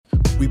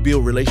We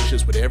build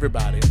relationships with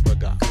everybody but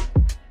God.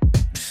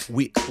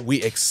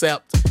 We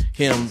accept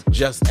him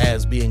just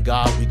as being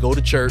God. We go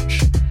to church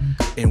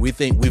and we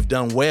think we've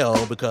done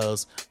well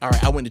because, all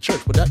right, I went to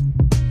church, but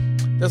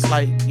that's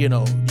like, you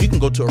can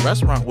go to a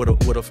restaurant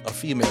with a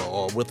female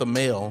or with a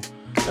male.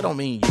 That don't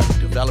mean you're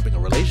developing a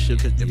relationship.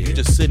 Because if you're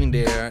just sitting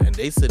there and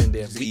they sitting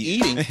there, we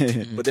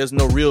eating, but there's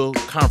no real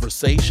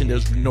conversation,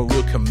 there's no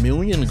real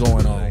communion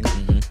going on,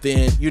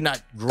 then you're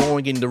not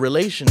growing in the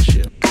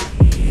relationship.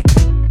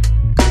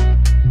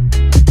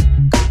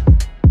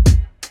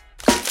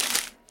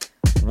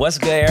 What's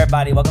good,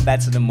 everybody? Welcome back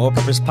to the More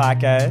Purpose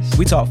Podcast.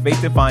 We talk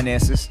faith and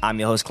finances. I'm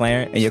your host,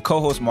 Clarence. And your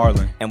co-host,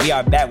 Marlon. And we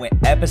are back with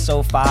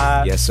episode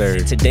 5. Yes, sir.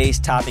 Today's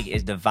topic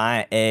is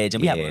Divine Edge.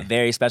 And we have a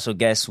very special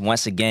guest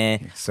once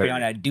again. Yes, sir. For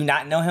y'all that do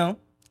not know him,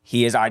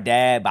 he is our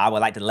dad, but I would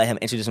like to let him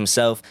introduce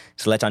himself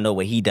to let y'all know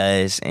what he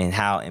does and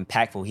how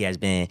impactful he has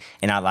been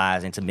in our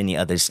lives and to many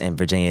others in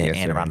Virginia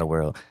and around the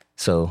world.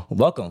 So,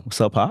 welcome. What's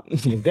up, Pop?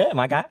 Good,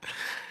 my guy.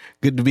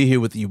 Good to be here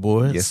with you,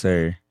 boys. Yes,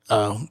 sir.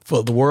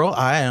 For the world,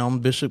 I am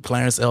Bishop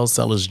Clarence L.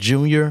 Sellers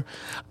Jr.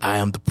 I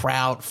am the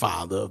proud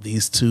father of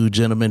these two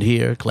gentlemen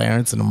here,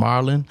 Clarence and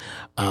Marlon.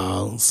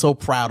 So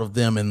proud of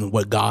them and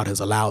what God has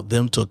allowed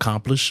them to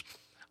accomplish.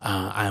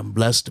 I am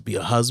blessed to be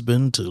a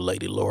husband to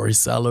Lady Lori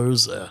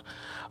Sellers, a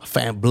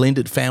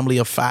blended family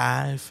of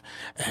 5,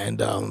 and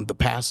the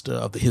pastor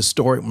of the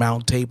historic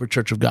Mount Tabor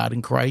Church of God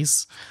in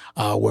Christ,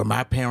 where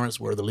my parents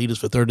were the leaders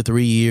for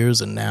 33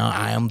 years, and now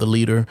I am the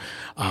leader,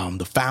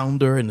 the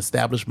founder and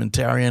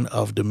establishmentarian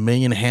of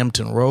Dominion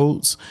Hampton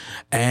Roads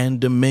and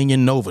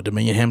Dominion Nova.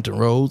 Dominion Hampton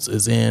Roads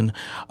is in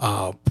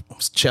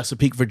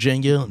Chesapeake,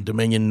 Virginia.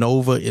 Dominion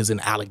Nova is in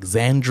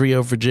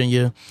Alexandria,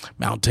 Virginia.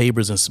 Mount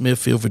Tabor is in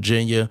Smithfield,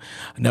 Virginia.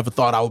 I never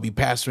thought I would be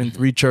pastoring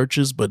 3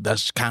 churches, but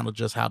that's kind of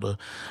just how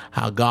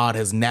God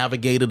has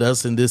navigated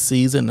us in this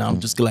season. I'm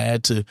just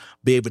glad to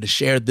be able to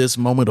share this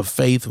moment of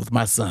faith with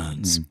my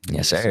sons.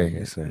 Yes, sir.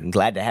 Yes, sir.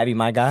 Glad to have you,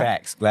 my guy.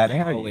 Facts. Glad to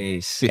have you.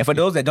 Always. And for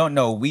those that don't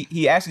know,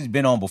 he actually's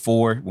been on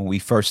before when we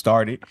first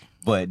started.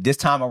 But this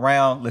time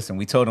around, listen,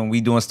 we told him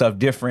we doing stuff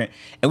different.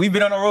 And we've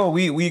been on the road.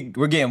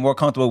 We're getting more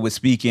comfortable with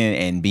speaking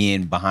and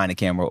being behind the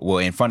camera, well,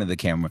 in front of the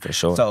camera. For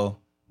sure. So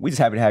we just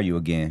happy to have you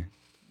again.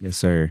 Yes,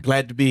 sir.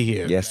 Glad to be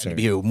here. Yes, sir. Glad to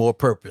be here with more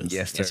purpose.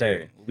 Yes, sir. Yes,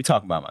 sir. What we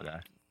talking about, my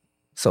guy?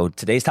 So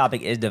today's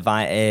topic is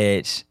Divine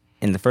Edge.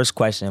 And the first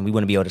question, we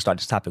wouldn't be able to start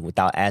this topic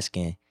without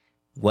asking,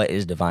 what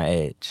is Divine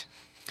Edge?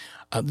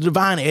 The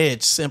Divine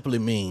Edge simply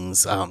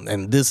means,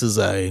 and this is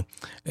a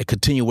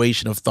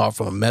continuation of thought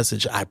from a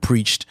message I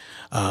preached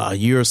a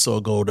year or so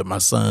ago that my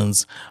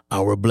sons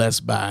were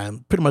blessed by,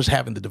 pretty much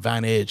having the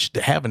Divine Edge.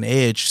 To have an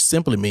edge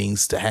simply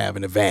means to have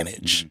an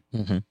advantage.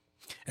 Mm-hmm.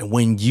 And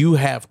when you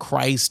have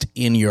Christ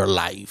in your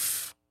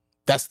life,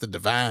 that's the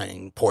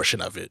divine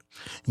portion of it.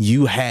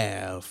 You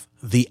have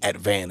the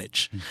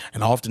advantage.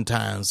 And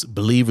oftentimes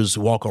believers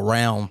walk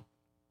around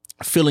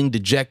feeling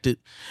dejected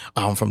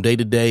from day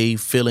to day,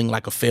 feeling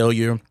like a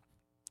failure,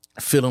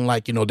 feeling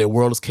like, their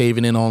world is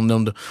caving in on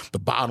them. The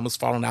bottom is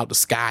falling out. The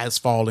sky is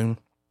falling.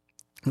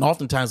 And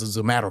oftentimes it's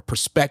a matter of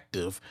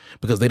perspective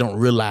because they don't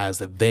realize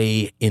that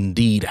they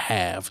indeed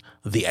have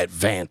the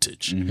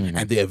advantage. Mm-hmm.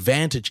 And the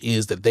advantage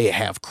is that they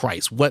have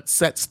Christ. What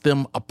sets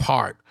them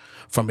apart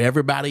from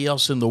everybody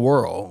else in the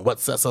world, what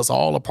sets us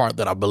all apart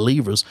that are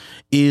believers,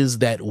 is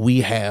that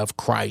we have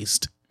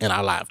Christ in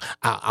our life.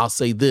 I'll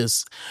say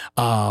this,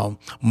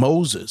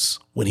 Moses,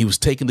 when he was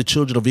taking the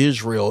children of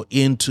Israel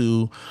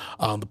into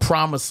the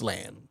promised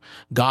land,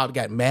 God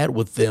got mad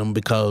with them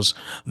because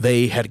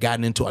they had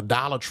gotten into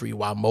idolatry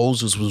while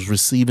Moses was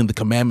receiving the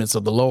commandments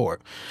of the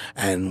Lord.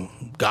 And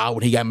God,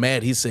 when he got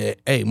mad, he said,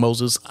 hey,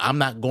 Moses, I'm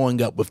not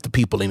going up with the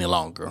people any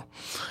longer.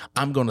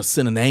 I'm going to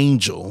send an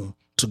angel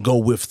to go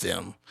with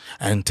them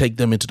and take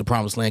them into the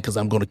promised land because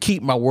I'm going to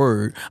keep my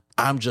word.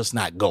 I'm just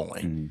not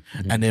going.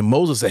 Mm-hmm. And then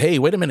Moses said, hey,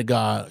 wait a minute,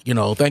 God,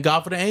 thank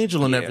God for the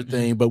angel and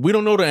everything, but we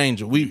don't know the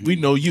angel. We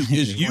know you.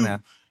 It's you.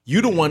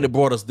 You're the one that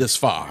brought us this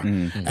far.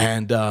 Mm-hmm.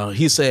 And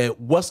he said,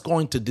 what's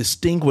going to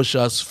distinguish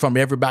us from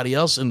everybody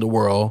else in the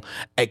world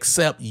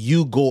except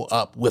you go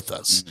up with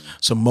us? Mm-hmm.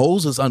 So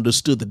Moses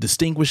understood the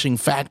distinguishing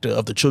factor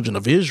of the children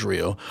of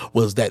Israel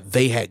was that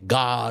they had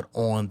God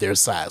on their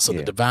side. So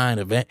the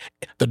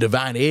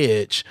divine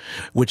edge,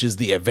 which is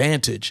the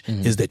advantage,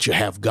 is that you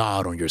have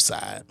God on your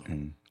side.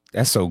 Mm-hmm.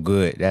 That's so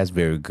good. That's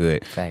very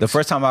good. Thanks. The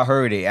first time I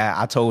heard it,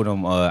 I told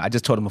him, I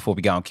just told him before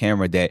we got on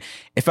camera that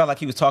it felt like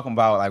he was talking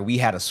about like we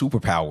had a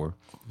superpower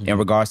in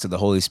regards to the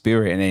Holy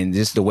Spirit. And then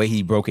just the way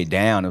he broke it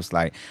down, it was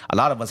like a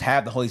lot of us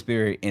have the Holy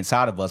Spirit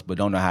inside of us, but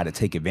don't know how to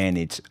take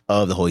advantage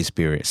of the Holy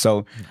Spirit.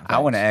 So I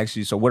want to ask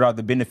you, so what are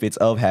the benefits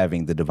of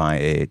having the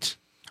Divine Edge?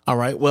 All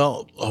right.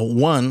 Well,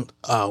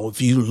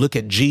 if you look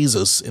at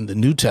Jesus in the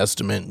New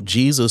Testament,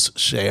 Jesus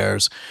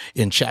shares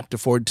in chapter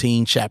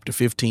 14, chapter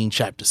 15,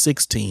 chapter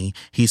 16,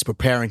 he's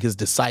preparing his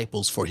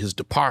disciples for his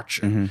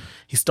departure.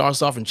 He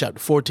starts off in chapter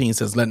 14,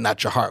 says, let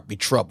not your heart be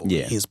troubled.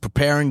 Yeah. He's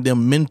preparing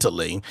them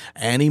mentally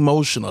and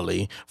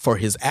emotionally for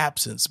his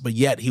absence, but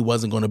yet he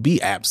wasn't going to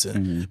be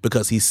absent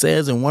because he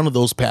says in one of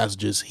those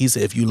passages, he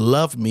said, if you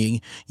love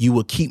me, you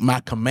will keep my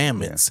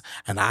commandments,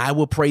 and I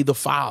will pray the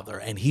Father,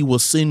 and he will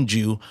send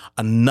you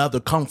another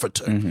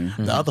comforter.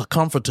 The other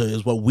comforter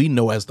is what we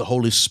know as the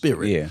Holy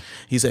Spirit. Yeah.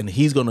 He said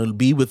he's going to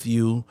be with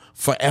you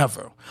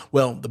forever.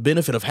 Well, the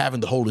benefit of having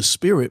the Holy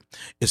Spirit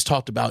is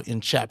talked about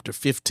in chapter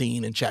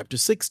 15 and chapter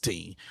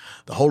 16.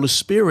 The Holy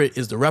Spirit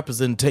is the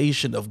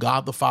representation of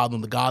God the Father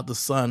and the God the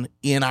Son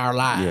in our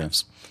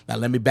lives. Now,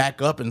 let me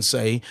back up and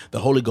say the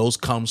Holy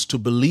Ghost comes to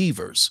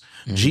believers.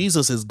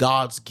 Jesus is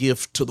God's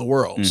gift to the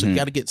world. So you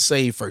got to get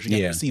saved first. You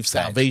got to receive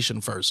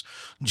salvation first.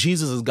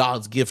 Jesus is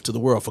God's gift to the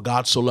world. For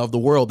God so loved the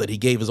world that he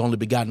gave his only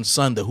begotten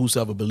Son, that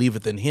whosoever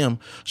believeth in him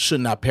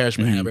should not perish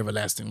but have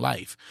everlasting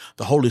life.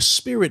 The Holy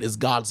Spirit is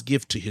God's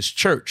gift to his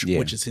church,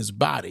 which is his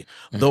body.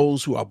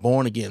 Those who are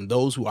born again,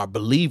 those who are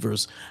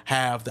believers,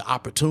 have the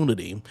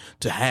opportunity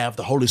to have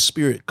the Holy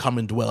Spirit come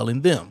and dwell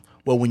in them.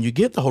 Well, when you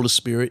get the Holy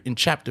Spirit in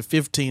chapter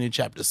 15 and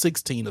chapter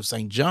 16 of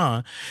St.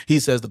 John, he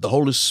says that the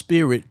Holy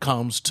Spirit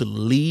comes to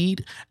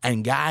lead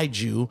and guide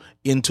you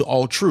into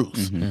all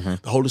truth.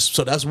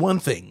 So that's one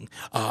thing,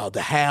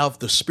 to have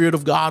the Spirit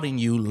of God in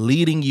you,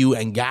 leading you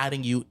and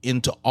guiding you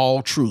into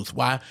all truth.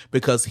 Why?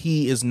 Because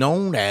he is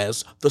known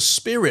as the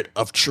Spirit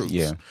of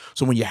truth.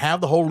 So when you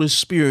have the Holy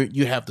Spirit,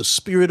 you have the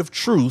Spirit of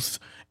truth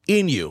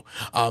in you.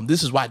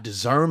 This is why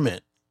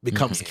discernment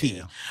becomes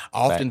key.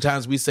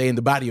 Oftentimes we say in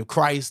the body of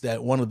Christ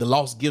that one of the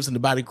lost gifts in the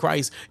body of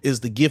Christ is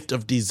the gift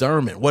of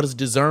discernment. What is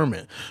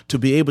discernment? To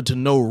be able to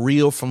know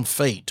real from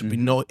fake, to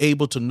be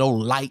able to know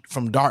light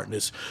from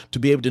darkness, to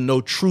be able to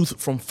know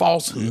truth from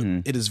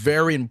falsehood. It is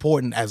very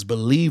important as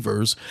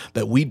believers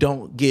that we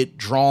don't get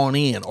drawn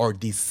in or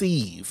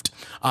deceived,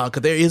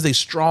 because there is a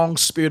strong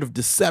spirit of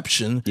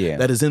deception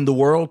that is in the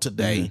world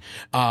today,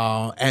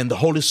 and the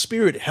Holy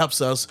Spirit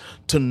helps us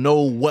to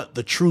know what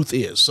the truth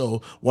is.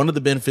 So one of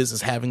the benefits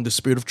is having the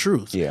Spirit of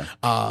truth.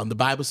 The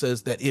Bible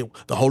says that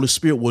the Holy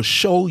Spirit will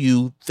show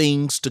you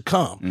things to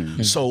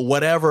come. So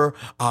whatever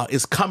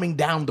is coming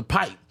down the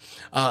pipe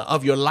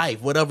of your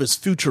life, whatever is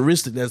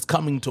futuristic that's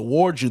coming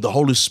towards you, the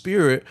Holy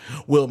Spirit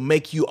will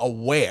make you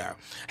aware.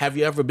 Have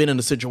you ever been in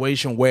a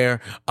situation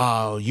where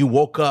you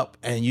woke up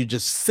and you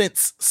just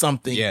sense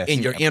something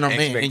in your inner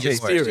man, in your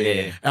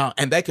spirit,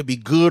 and that could be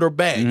good or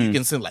bad? You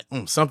can sense like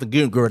something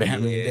good to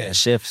happen.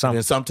 Shift something.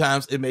 And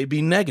sometimes it may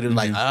be negative,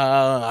 like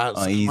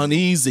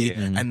uneasy,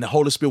 and the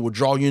Holy Spirit will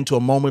draw you into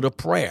a moment of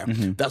prayer.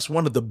 That's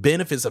one of the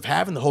benefits of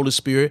having the Holy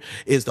Spirit,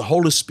 is the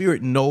Holy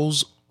Spirit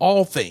knows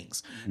all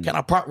things. Can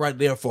I park right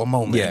there for a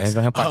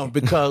moment?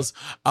 Because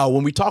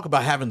when we talk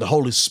about having the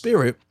Holy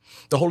Spirit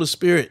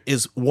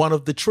is one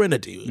of the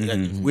Trinity.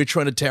 We're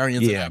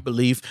Trinitarians in our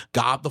belief.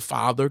 God the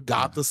Father,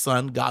 God the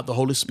Son, God the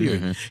Holy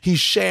Spirit. He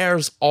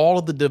shares all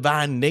of the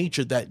divine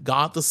nature that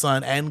God the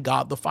Son and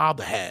God the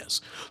Father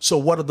has. So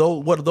what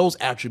are those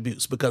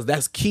attributes? Because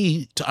that's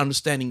key to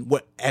understanding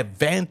what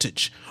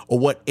advantage or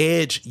what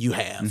edge you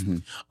have.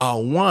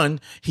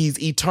 One,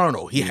 he's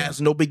eternal. He has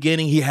no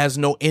beginning. He has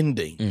no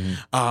ending.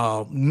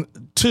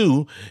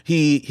 Two,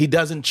 he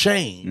doesn't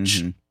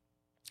change.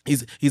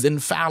 He's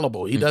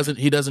infallible. He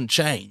doesn't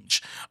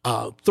change.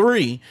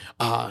 Three,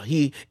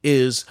 he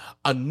is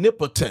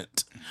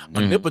omnipotent.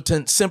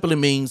 Omnipotent simply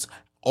means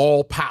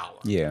all power.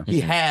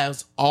 He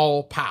has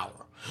all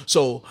power.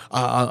 So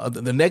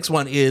the next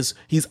one is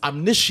he's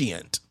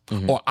omniscient.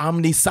 Or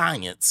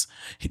omniscience,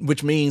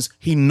 which means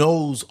he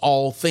knows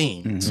all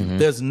things.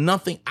 There's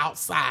nothing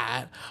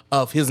outside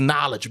of his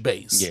knowledge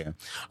base.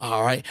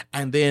 All right.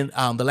 And then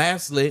not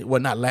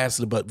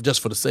lastly, but just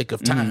for the sake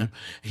of time,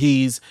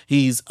 he's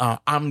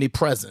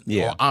omnipresent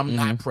or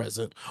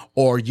omnipresent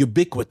or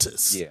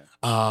ubiquitous.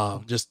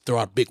 Just throw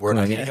out a big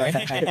word.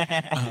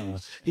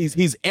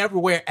 He's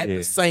everywhere at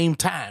the same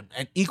time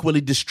and equally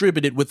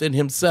distributed within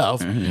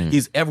himself.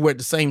 He's everywhere at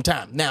the same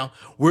time. Now,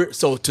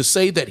 to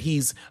say that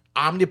he's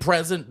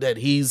omnipresent, that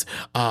he's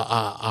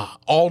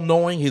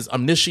all-knowing, he's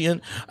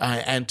omniscient,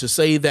 and to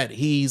say that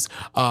he's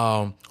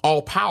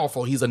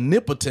all-powerful, he's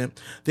omnipotent,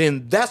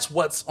 then that's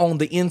what's on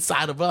the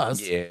inside of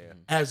us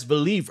as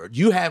believers.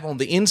 You have on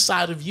the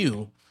inside of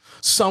you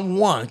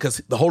someone,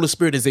 because the Holy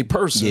Spirit is a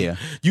person.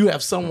 You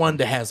have someone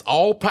that has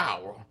all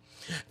power,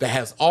 that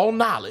has all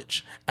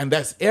knowledge, and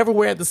that's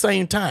everywhere at the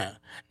same time.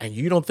 And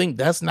you don't think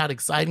that's not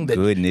exciting, that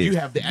you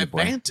have the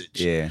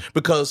advantage?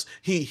 Because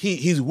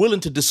he's willing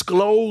to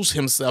disclose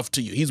himself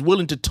to you. He's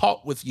willing to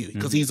talk with you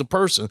because he's a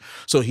person.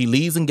 So he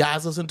leads and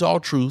guides us into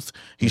all truth.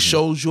 He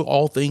shows you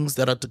all things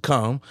that are to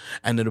come.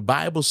 And then the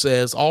Bible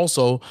says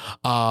also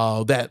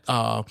that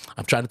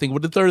I'm trying to think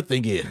what the third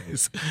thing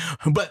is.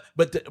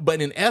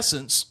 but in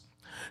essence,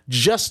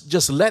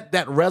 just let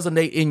that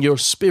resonate in your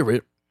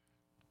spirit,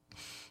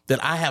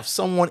 that I have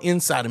someone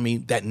inside of me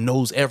that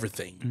knows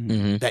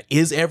everything, that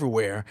is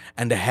everywhere,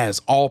 and that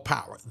has all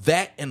power.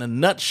 That, in a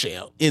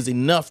nutshell, is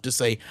enough to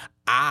say,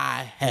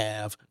 I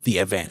have the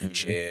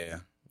advantage. Yeah.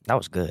 That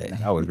was good.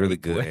 That was really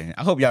good.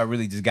 I hope y'all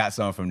really just got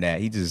something from that.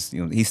 He just,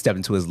 he stepped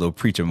into his little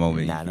preacher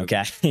moment. Nah, no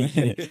cap.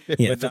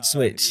 Yeah, flip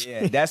switch.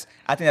 Yeah,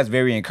 I think that's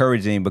very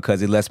encouraging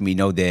because it lets me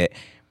know that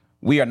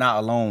we are not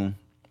alone.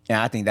 And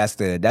I think that's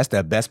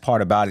the best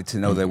part about it, to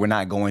know that we're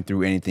not going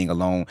through anything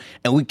alone.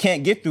 And we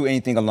can't get through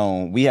anything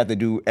alone. We have to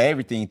do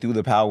everything through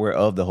the power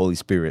of the Holy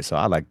Spirit. So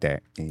I like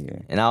that. Yeah.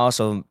 And I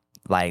also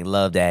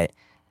love that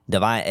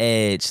divine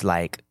edge,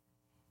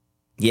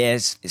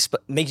 yes, it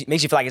makes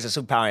you feel like it's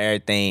a superpower and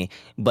everything,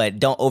 but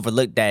don't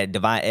overlook that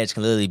divine edge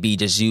can literally be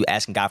just you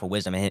asking God for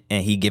wisdom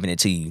and he giving it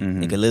to you.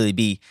 It can literally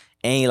be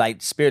any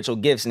spiritual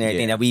gifts and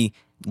everything that we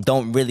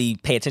don't really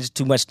pay attention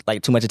too much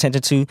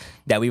attention to,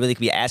 that we really could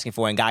be asking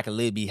for, and God can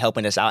literally be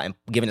helping us out and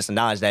giving us the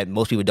knowledge that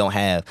most people don't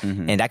have,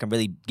 and that can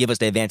really give us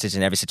the advantage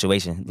in every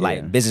situation,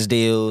 like business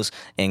deals,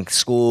 in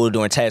school,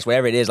 doing tests,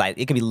 whatever it is.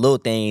 It can be little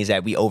things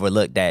that we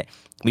overlook that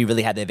we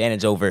really have the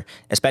advantage over,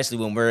 especially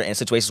when we're in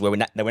situations where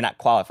we're not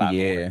qualified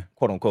for,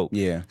 quote unquote.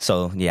 Yeah.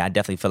 So I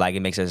definitely feel like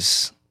it makes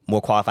us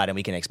more qualified than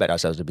we can expect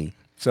ourselves to be.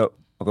 So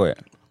go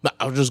ahead.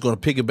 I was just going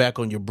to piggyback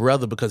on your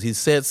brother because he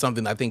said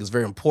something I think is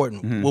very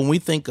important. When we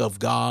think of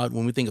God,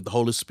 when we think of the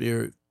Holy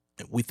Spirit,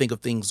 we think of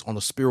things on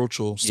a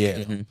spiritual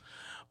scale.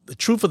 The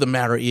truth of the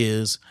matter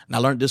is, and I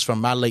learned this from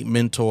my late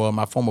mentor,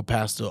 my former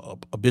pastor,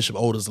 Bishop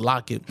Otis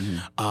Lockett,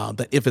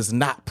 that if it's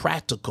not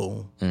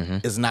practical,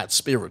 it's not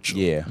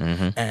spiritual. Yeah.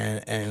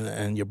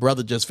 And your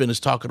brother just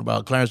finished talking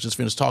about, Clarence just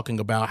finished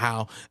talking about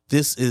how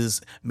this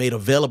is made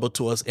available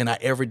to us in our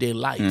everyday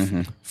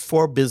life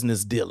for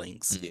business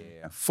dealings,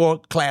 for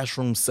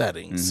classroom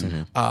settings.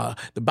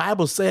 The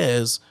Bible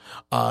says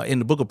in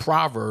the book of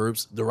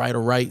Proverbs, the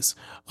writer writes,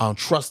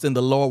 trust in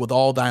the Lord with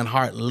all thine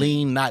heart,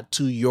 lean not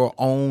to your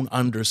own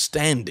understanding.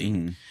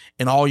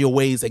 In all your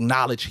ways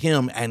acknowledge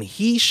him, and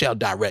he shall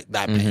direct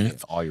thy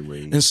path. All your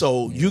ways. And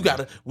so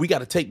we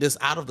gotta take this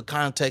out of the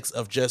context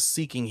of just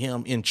seeking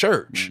him in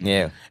church.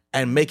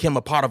 And make him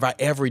a part of our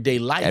everyday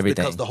life,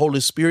 because the Holy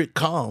Spirit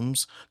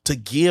comes to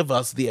give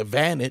us the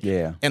advantage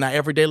in our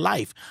everyday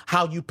life.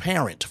 How you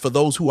parent, for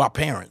those who are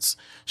parents,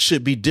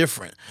 should be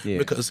different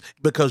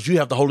because you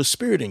have the Holy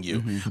Spirit in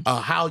you.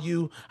 How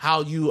you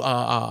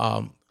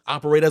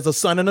operate as a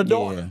son and a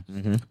daughter,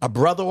 a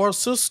brother or a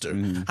sister,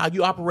 how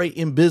you operate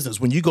in business,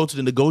 when you go to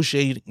the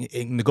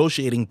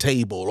negotiating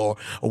table, or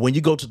when you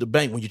go to the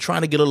bank, when you're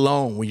trying to get a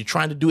loan, when you're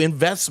trying to do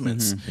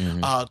investments,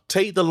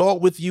 take the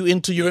Lord with you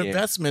into your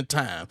investment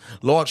time.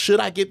 Lord,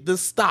 should I get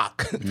this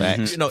stock?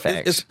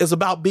 It's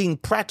about being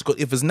practical.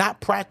 If it's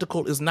not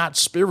practical, it's not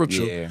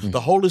spiritual.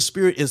 The Holy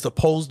Spirit is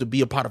supposed to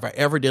be a part of our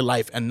everyday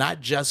life, and not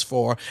just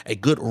for a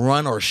good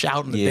run or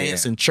shout and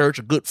dance in church,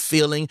 a good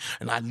feeling,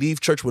 and I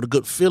leave church with a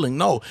good feeling.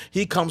 No,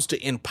 he comes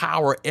to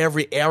empower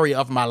every area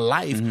of my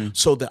life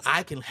so that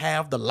I can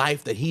have the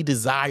life that he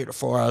desired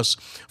for us,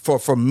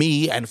 for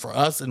me and for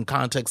us in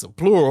context of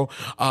plural,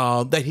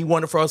 that he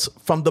wanted for us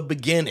from the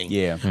beginning.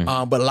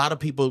 But a lot of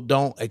people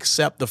don't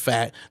accept the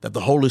fact that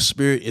the Holy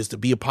Spirit is to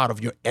be a part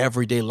of your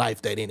everyday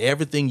life, that in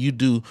everything you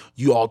do,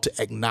 you ought to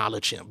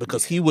acknowledge him,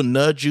 because he will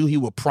nudge you, he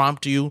will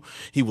prompt you,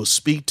 he will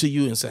speak to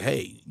you and say,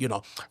 hey,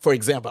 for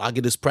example, I'll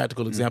give this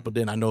practical example,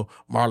 then I know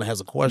Marlon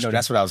has a question. No,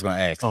 that's what I was going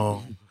to ask.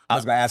 I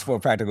was going to ask for a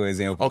practical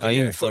example.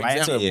 Okay, for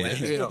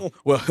example,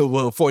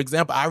 well, for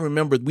example, I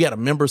remember we had a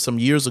member some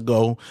years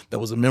ago that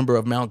was a member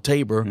of Mount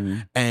Tabor,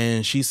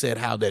 and she said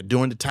how that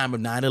during the time of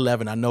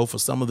 9/11, I know for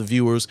some of the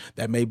viewers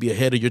that may be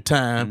ahead of your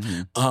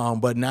time,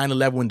 but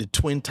 9/11, when the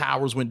Twin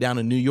Towers went down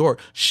in New York,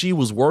 she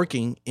was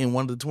working in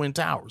one of the Twin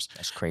Towers.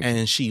 That's crazy.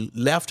 And she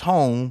left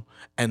home,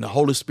 and the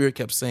Holy Spirit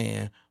kept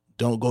saying,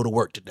 don't go to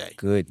work today.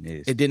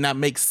 Goodness. It did not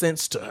make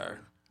sense to her.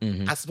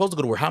 I'm supposed to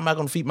go to work. How am I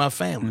going to feed my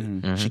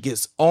family? She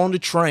gets on the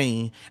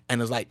train, and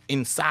it's like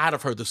inside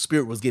of her, the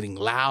Spirit was getting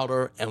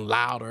louder and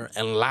louder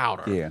and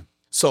louder.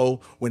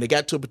 So when they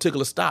got to a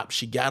particular stop,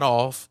 she got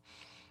off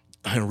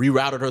and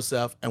rerouted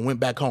herself and went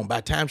back home. By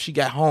the time she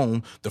got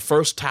home, the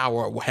first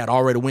tower had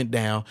already went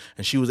down,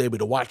 and she was able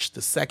to watch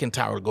the second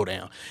tower go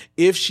down.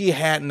 If she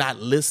had not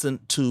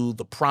listened to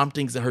the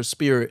promptings in her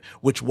spirit,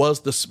 which was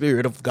the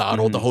Spirit of God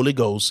or the Holy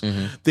Ghost,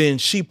 then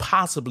she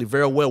possibly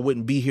very well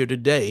wouldn't be here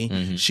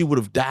today. She would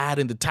have died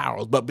in the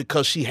towers. But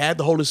because she had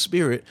the Holy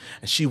Spirit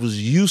and she was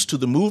used to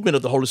the movement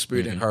of the Holy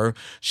Spirit in her,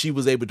 she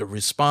was able to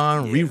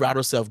respond, reroute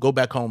herself, go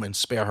back home, and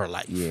spare her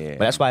life. But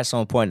that's why it's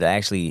so important to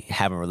actually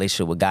have a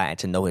relationship with God and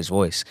to know his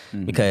voice,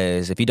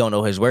 because if you don't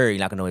know his word, you're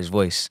not gonna know his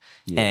voice.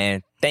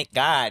 And thank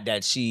God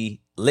that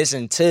she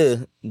listened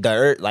to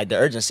the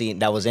urgency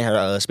that was in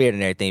her spirit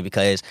and everything,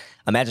 because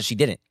imagine she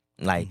didn't.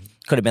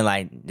 Could have been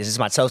like, this is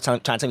my self trying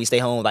to tell me to stay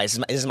home. This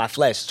is my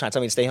flesh trying to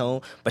tell me to stay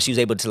home. But she was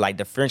able to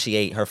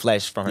differentiate her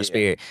flesh from her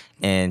spirit,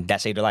 and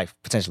that saved her life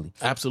potentially.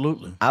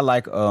 Absolutely. I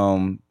like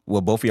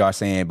what both of y'all are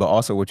saying, but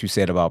also what you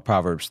said about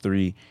Proverbs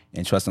 3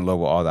 and trusting the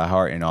Lord with all thy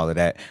heart and all of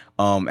that.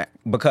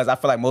 Because I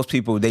feel like most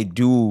people, they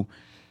do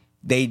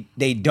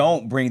they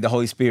don't bring the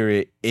Holy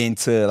Spirit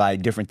into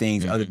like different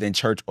things other than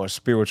church or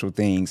spiritual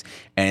things.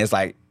 And it's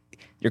like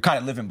you're kind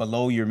of living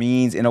below your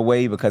means in a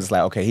way, because it's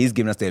like, okay, he's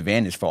giving us the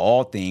advantage for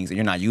all things and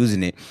you're not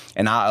using it.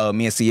 And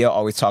me and CL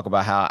always talk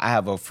about how I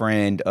have a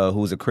friend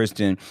who's a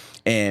Christian,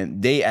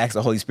 and they ask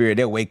the Holy Spirit,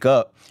 they'll wake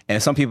up,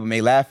 and some people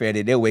may laugh at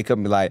it. They'll wake up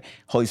and be like,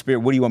 Holy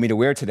Spirit, what do you want me to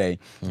wear today?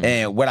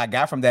 And what I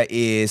got from that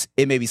is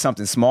it may be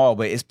something small,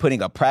 but it's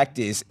putting a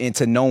practice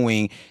into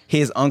knowing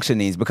his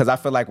unctionings, because I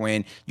feel like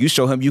when you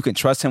show him you can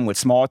trust him with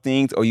small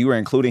things, or you are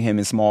including him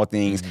in small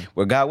things,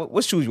 well, God,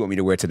 what shoes you want me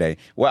to wear today?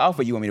 What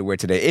outfit you want me to wear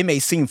today? It may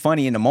seem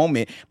funny in the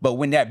moment, but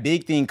when that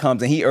big thing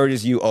comes and he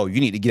urges you, oh,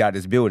 you need to get out of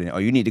this building, or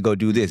you need to go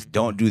do this,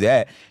 don't do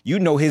that. You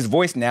know his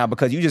voice now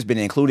because you just been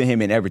including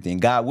him in everything.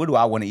 God, what do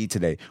I want to eat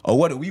today? Or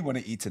what do we want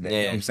to eat today?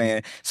 You know what I'm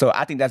saying? So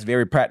I think that's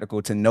very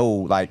practical to know,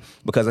 like,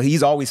 because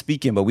he's always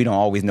speaking, but we don't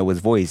always know his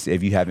voice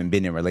if you haven't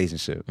been in a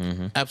relationship.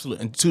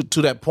 Absolutely. And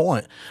to that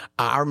point,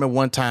 I remember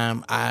one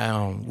time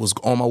I was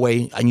on my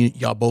way.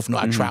 Y'all both know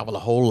I travel a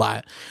whole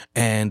lot,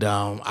 and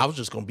I was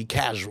just going to be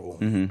casual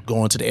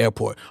going to the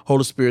airport.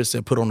 Holy Spirit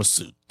said, put on a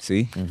suit.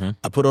 See?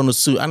 I put on a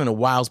suit. I don't know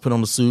why I was putting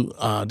on the suit.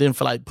 Didn't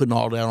feel like putting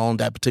all that on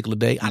that particular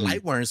day. I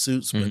like wearing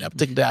suits, but that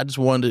particular day, I just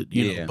wanted to,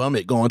 you know, bum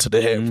it going to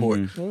the airport.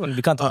 You want to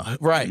be comfortable.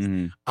 Right.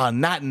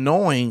 Not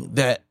knowing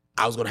that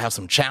I was going to have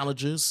some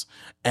challenges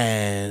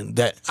and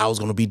that I was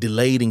going to be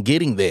delayed in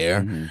getting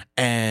there,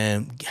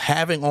 and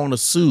having on a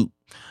suit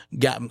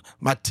got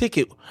my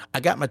ticket. I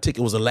got my ticket.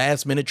 It was a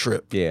last minute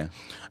trip. Yeah.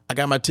 I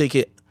got my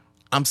ticket.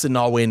 I'm sitting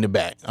all the way in the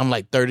back. I'm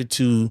like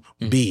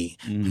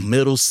 32B,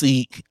 middle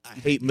seat. I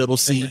hate middle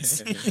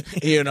seats.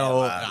 You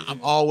know,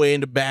 I'm all the way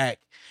in the back.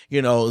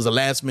 You know, it was a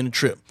last minute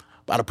trip.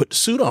 But I put the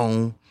suit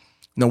on.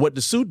 Now, what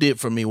the suit did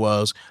for me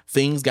was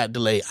things got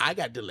delayed. I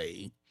got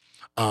delayed.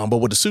 But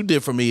what the suit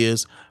did for me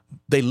is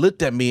they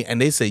looked at me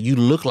and they said, you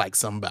look like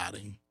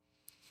somebody,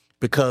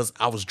 because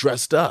I was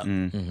dressed up.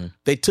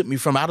 They took me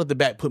from out of the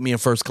back, put me in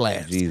first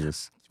class.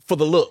 Jesus. For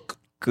the look.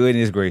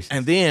 Goodness gracious.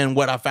 And then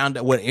what I found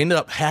out, what ended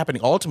up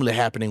happening, ultimately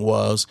happening,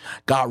 was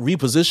God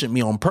repositioned me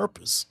on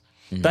purpose.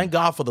 Thank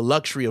God for the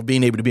luxury of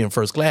being able to be in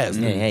first class.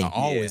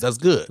 Always, that's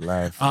good.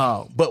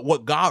 But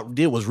what God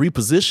did was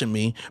reposition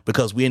me,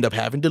 because we ended up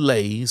having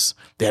delays.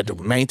 They had the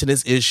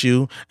maintenance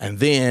issue, and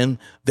then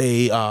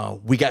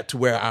we got to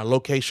where our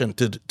location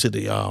to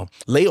the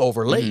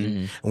layover late.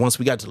 And once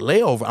we got to the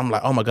layover, I'm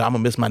like, oh my God, I'm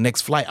gonna miss my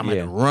next flight. I'm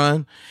gonna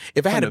run.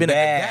 If I had been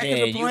at the back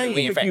of the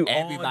plane,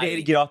 everybody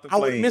to get off the I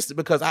would have missed it,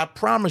 because I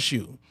promise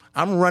you,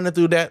 I'm running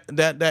through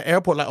that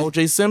airport like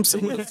O.J.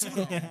 Simpson.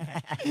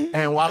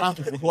 And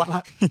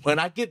when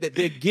I get there,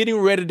 they're getting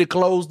ready to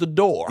close the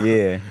door.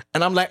 Yeah.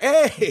 And I'm like,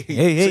 hey.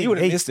 So you would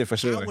have missed it for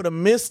sure. I would have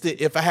missed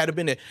it if I had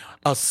been there.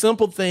 A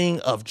simple thing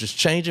of just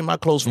changing my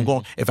clothes from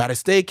going. If I'd have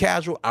stayed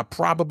casual, I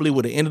probably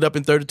would have ended up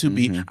in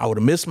 32B. I would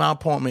have missed my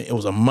appointment. It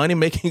was a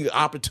money-making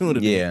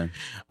opportunity.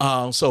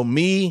 Yeah. So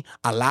me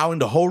allowing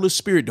the Holy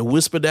Spirit to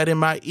whisper that in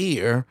my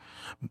ear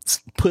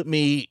put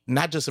me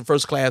not just in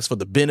first class for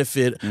the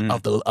benefit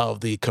of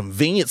the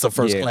convenience of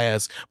first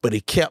class, but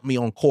it kept me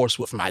on course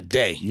with my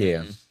day.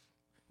 Yeah.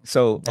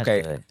 So,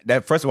 okay,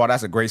 that first of all,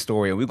 that's a great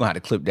story, and we're going to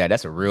have to clip that.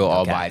 That's a real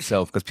all by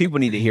itself, because people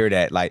need to hear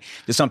that. Like,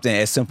 just something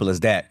as simple as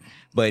that.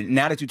 But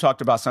now that you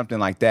talked about something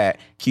like that,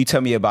 can you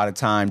tell me about a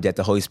time that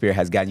the Holy Spirit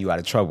has gotten you out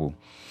of trouble?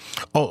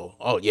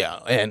 Oh yeah.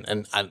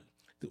 And I,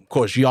 of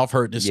course, y'all have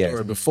heard this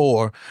story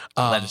before.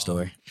 Love the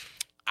story.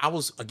 I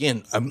was,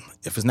 again,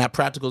 if it's not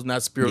practical, it's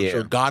not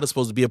spiritual. God is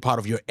supposed to be a part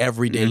of your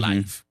everyday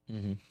life.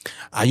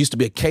 I used to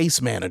be a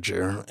case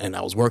manager, and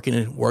I was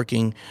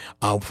working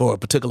for a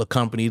particular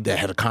company that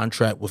had a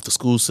contract with the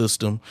school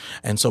system.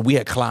 And so we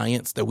had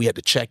clients that we had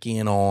to check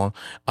in on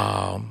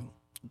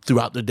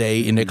throughout the day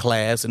in their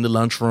class, in the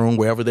lunchroom,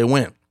 wherever they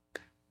went.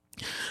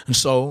 And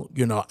so,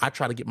 you know, I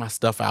try to get my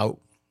stuff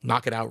out,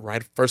 knock it out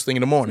right first thing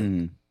in the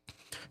morning.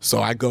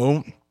 So I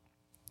go,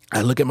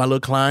 I look at my little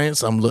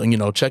clients. I'm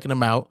looking, checking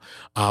them out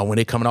when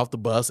they're coming off the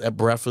bus, at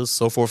breakfast,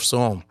 so forth,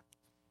 so on.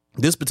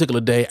 This particular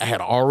day, I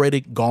had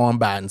already gone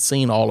by and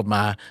seen all of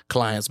my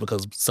clients,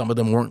 because some of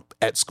them weren't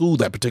at school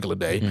that particular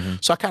day.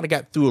 So I kind of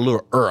got through a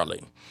little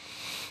early.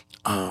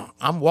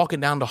 I'm walking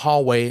down the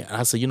hallway, and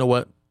I said, you know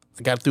what?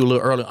 I got through a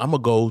little early. I'm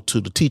going to go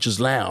to the teacher's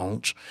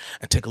lounge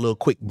and take a little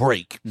quick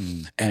break.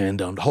 And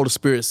the Holy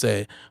Spirit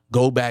said,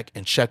 go back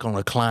and check on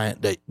a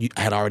client that you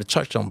had already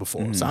touched on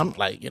before. So I'm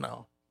like,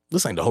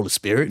 this ain't the Holy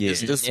Spirit. It's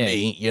just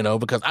me,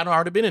 because I'd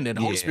already been in there.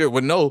 The Holy Spirit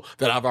would know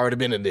that I've already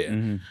been in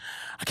there.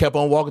 I kept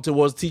on walking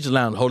towards the teacher's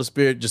lounge. The Holy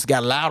Spirit just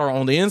got louder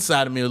on the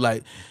inside of me. It was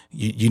like,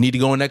 you need to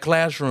go in that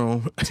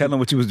classroom. Tell them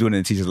what you was doing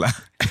in the teacher's lounge.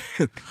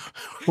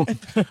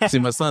 See,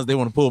 my sons, they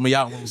want to pull me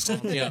out. I was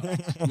going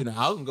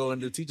to go in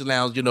the teacher's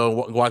lounge,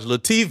 watch a little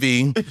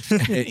TV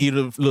and eat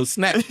a little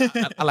snack.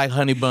 I like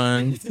honey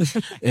buns,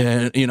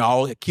 and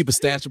I'll keep a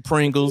stash of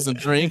Pringles and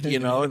drink,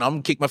 and I'm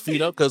gonna kick my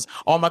feet up because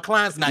all my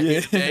clients not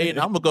here today, and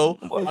I'm gonna go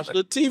watch a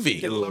little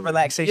TV. Get a little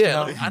relaxation.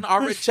 Yeah, I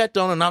already checked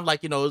on, and I'm like,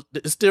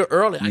 it's still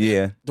early. I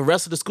get the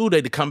rest of the school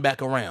day to come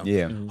back around.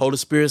 Yeah, Holy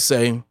Spirit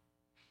say,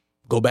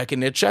 go back in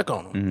there, check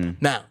on them.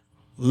 Now,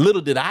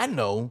 little did I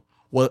know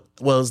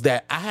was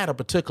that I had a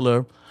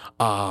particular,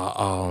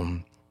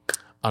 not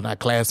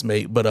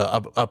classmate, but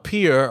a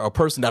peer, a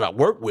person that I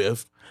worked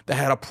with that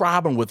had a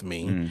problem with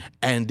me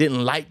and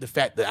didn't like the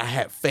fact that I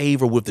had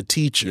favor with the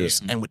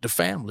teachers and with the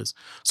families.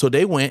 So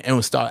they went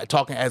and started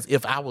talking as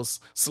if I was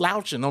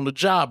slouching on the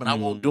job and I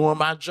wasn't doing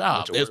my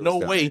job. There's no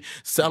way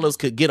Sellers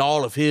could get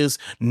all of his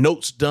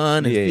notes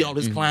done and see all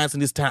his clients in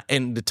this time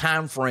and the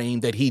time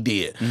frame that he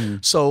did.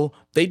 So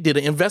they did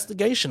an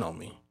investigation on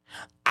me.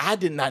 I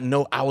did not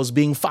know I was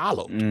being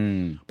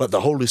followed, but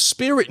the Holy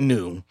Spirit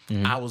knew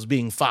I was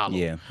being followed.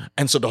 Yeah.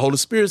 And so the Holy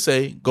Spirit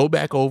say, go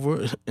back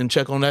over and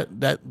check on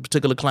that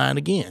particular client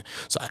again.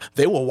 So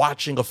they were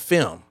watching a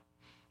film.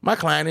 My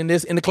client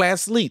in the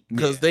class sleep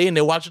because they in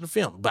there watching the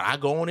film. But I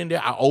go on in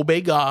there, I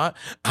obey God.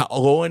 I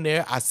go in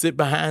there, I sit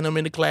behind them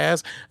in the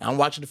class, and I'm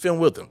watching the film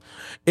with them.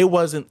 It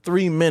wasn't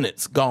 3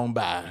 minutes gone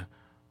by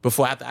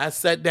before after I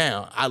sat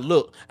down, I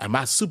looked, and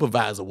my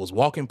supervisor was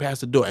walking past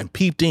the door and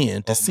peeped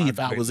in to see if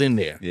I was in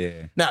there.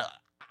 Yeah. Now,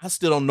 I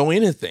still don't know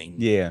anything.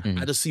 Yeah.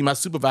 I just see my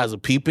supervisor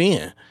peep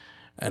in.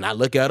 And I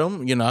look at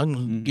him, you know,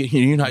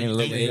 you know how you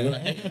look at him.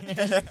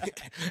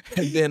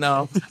 And then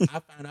I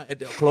found out at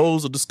the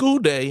close of the school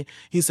day,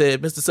 he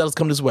said, Mr. Sellers,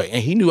 come this way.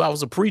 And he knew I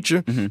was a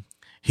preacher.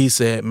 He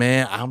said,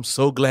 man, I'm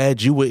so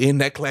glad you were in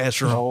that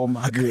classroom. Oh,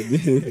 my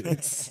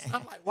goodness.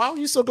 I'm like, why were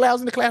you so glad I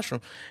was in the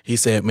classroom? He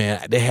said,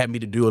 man, they had me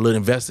to do a little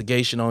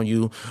investigation on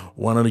you.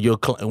 One of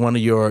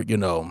your, you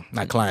know,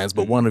 not clients,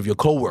 but one of your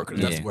coworkers.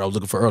 That's what I was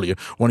looking for earlier.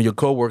 One of your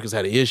coworkers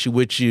had an issue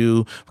with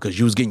you because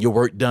you was getting your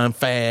work done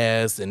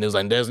fast. And it was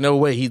like, there's no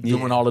way he's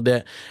doing all of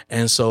that.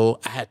 And so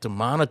I had to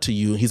monitor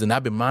you. He said,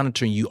 I've been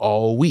monitoring you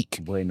all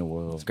week. What in the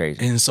world? It's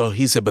crazy. And so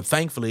he said, but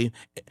thankfully,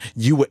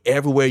 you were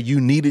everywhere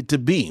you needed to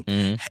be.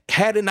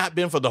 Had it not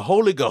been for the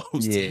Holy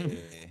Ghost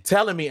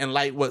telling me, and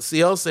like what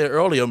CL said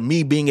earlier,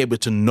 me being able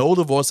to know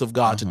the voice of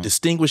God, to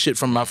distinguish it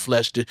from my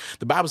flesh.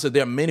 The Bible said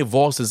there are many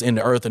voices in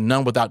the earth and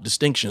none without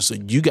distinction. So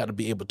you got to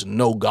be able to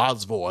know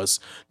God's voice,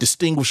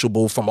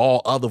 distinguishable from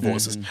all other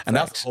voices. And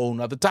that's a whole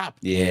nother topic.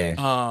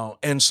 Yeah.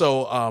 And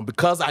so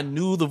because I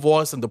knew the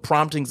voice and the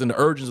promptings and the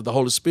urgings of the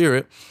Holy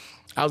Spirit,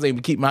 I was able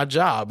to keep my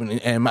job,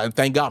 and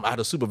thank God I had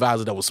a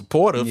supervisor that was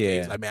supportive.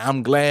 He's like, man,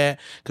 I'm glad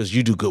because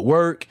you do good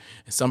work.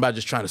 And somebody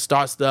just trying to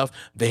start stuff,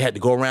 they had to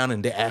go around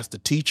and they asked the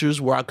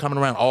teachers where I'm coming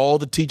around. All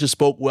the teachers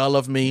spoke well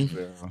of me.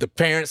 Yeah. The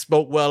parents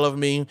spoke well of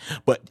me.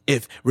 But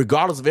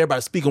regardless of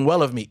everybody speaking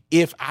well of me,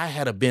 if I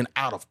had been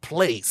out of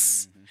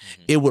place,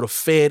 it would have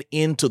fed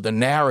into the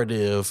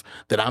narrative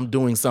that I'm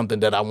doing something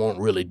that I won't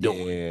really do.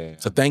 Yeah.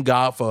 So thank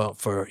God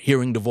for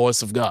hearing the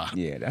voice of God.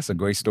 Yeah, that's a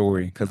great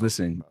story. Because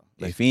listen,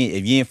 if you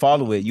didn't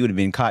follow it, you would have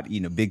been caught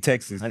eating a big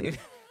Texas.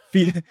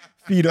 feet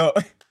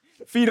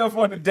up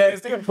on the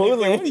desk. What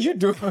are you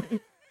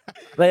doing?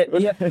 But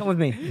yeah, come with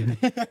me.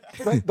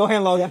 Go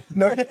ahead, Logan.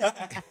 No,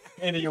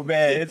 into your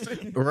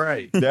bed.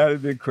 Right. That would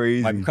have been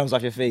crazy. Like comes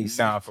off your face.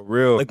 Nah, for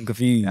real. Looking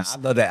confused. Nah, I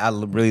love that. I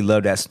really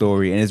love that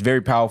story, and it's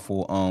very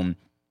powerful.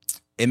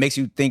 It makes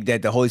you think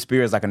that the Holy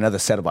Spirit is like another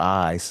set of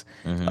eyes.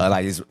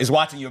 Like it's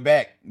watching your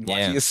back,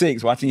 watching your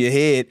six, watching your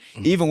head,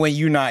 even when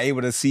you're not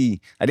able to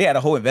see. Like they had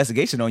a whole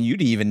investigation on you. You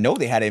didn't even know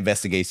they had an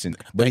investigation.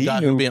 But he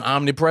knew being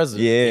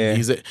omnipresent.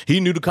 Yeah. He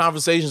knew the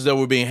conversations that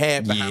were being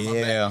had behind my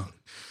back.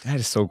 That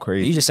is so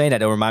crazy. You just saying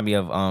that, it'll remind me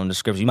of the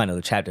scripture. You might know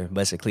the chapter,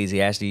 but it's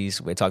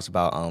Ecclesiastes, where it talks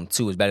about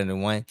 2 is better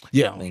than 1.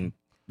 Yeah. I mean,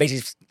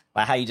 basically,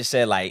 like how you just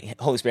said, like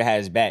Holy Spirit had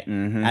his back.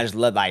 I just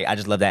love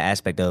that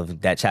aspect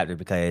of that chapter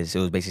because it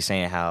was basically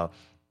saying how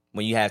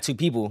when you have 2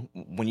 people,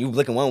 when you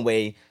looking one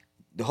way,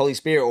 the Holy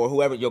Spirit or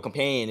whoever your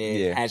companion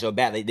is has your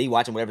back. They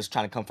watching whatever's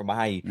trying to come from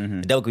behind you.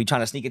 The devil could be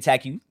trying to sneak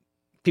attack you.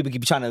 People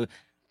keep trying to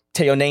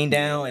tear your name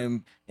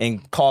down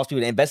and cause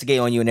people to investigate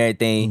on you and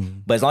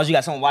everything. But as long as you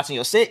got someone watching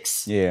your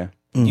 6,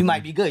 you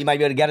might be good. You might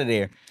be able to get out of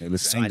there. Hey,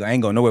 listen, I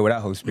ain't going nowhere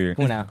without Holy Spirit.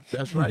 Come on now.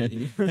 That's right.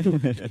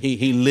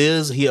 He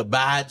lives. He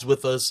abides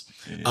with us.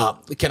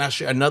 Can I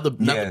share another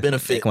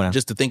benefit?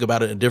 Just to think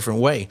about it in a different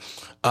way.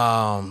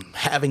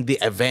 Having the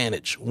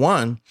advantage.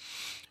 One,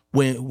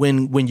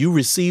 when you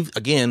receive,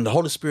 again, the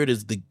Holy Spirit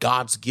is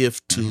God's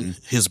gift to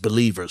His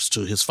believers,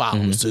 to His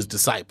followers, to His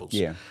disciples.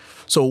 Yeah.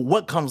 So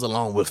what comes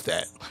along with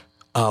that?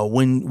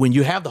 When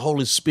you have the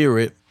Holy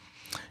Spirit,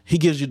 He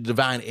gives you the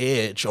divine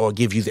edge or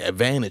give you the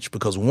advantage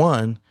because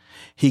one,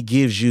 He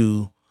gives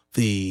you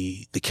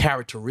the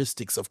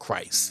characteristics of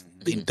Christ,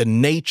 the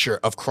nature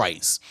of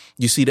Christ.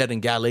 You see that in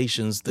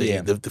Galatians,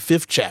 the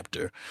 5th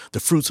chapter, the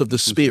fruits of the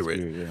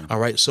Spirit. All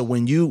right. So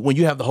when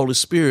you have the Holy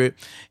Spirit,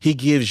 He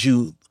gives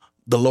you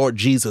the Lord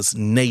Jesus'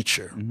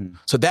 nature.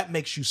 So that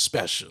makes you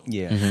special.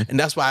 Yeah. And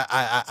that's why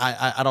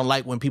I don't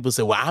like when people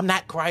say, well, I'm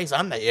not Christ.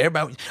 I'm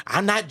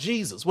not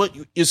Jesus. What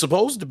you're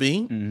supposed to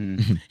be.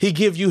 He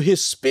give you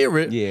His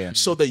Spirit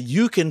so that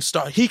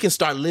He can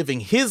start living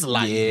His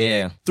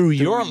life through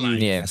your life.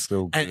 Yeah.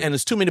 And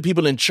there's too many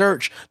people in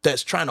church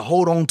that's trying to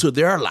hold on to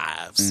their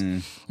lives,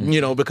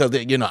 because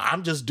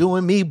I'm just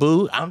doing me,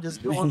 boo. I'm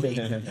just doing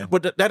me.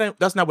 But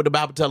that's not what the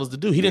Bible tells us to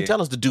do. He didn't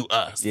tell us to do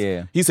us.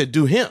 Yeah. He said,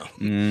 do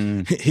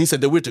Him. He said,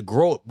 said that we're to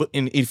grow, but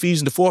in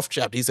Ephesians the 4th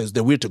chapter, he says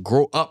that we're to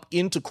grow up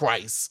into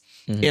Christ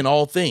in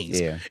all things.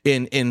 Yeah.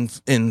 In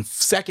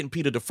 2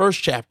 Peter the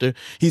 1st chapter,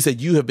 he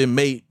said you have been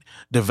made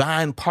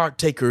divine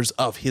partakers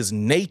of his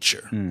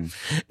nature.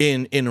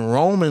 In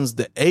Romans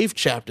the 8th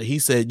chapter, he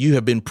said you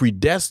have been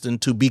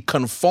predestined to be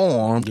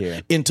conformed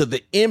into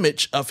the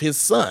image of his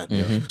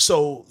son.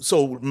 So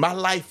my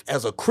life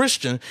as a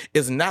Christian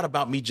is not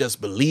about me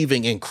just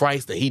believing in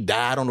Christ, that he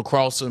died on the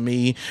cross for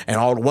me and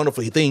all the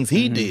wonderful things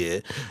he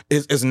did.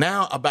 It's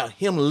now about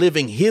him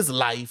living his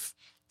life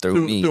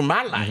through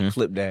my life.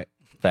 Flip that.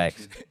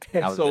 Facts.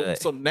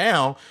 So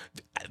now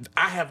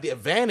I have the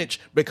advantage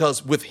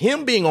because with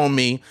him being on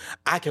me,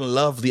 I can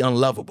love the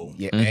unlovable.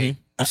 Yeah. Hey.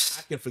 I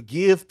can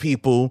forgive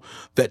people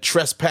that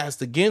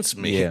trespassed against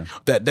me,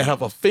 that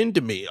have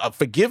offended me.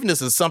 Forgiveness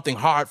is something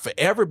hard for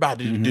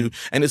everybody to do.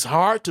 And it's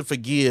hard to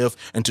forgive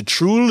and to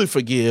truly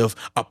forgive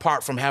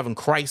apart from having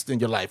Christ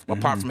in your life,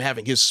 apart from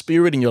having his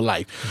spirit in your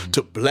life.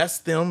 To bless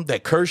them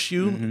that curse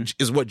you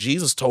is what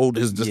Jesus told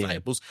his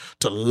disciples.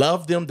 To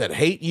love them that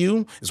hate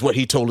you is what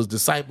he told his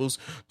disciples.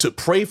 To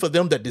pray for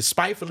them that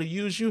despitefully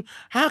use you.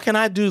 How can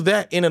I do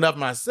that in and of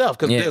myself?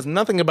 Because there's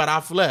nothing about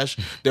our flesh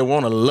that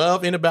want to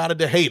love anybody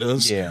that hate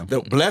us.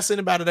 To bless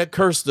anybody that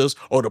cursed us,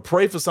 or to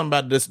pray for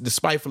somebody that's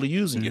despitefully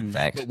using you.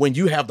 But when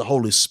you have the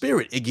Holy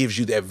Spirit, it gives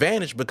you the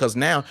advantage because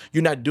now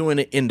you're not doing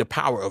it in the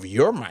power of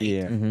your might.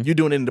 You're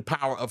doing it in the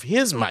power of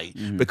his might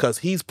because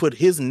he's put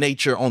his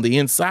nature on the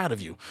inside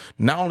of you.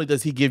 Not only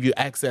does he give you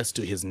access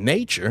to his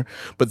nature,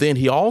 but then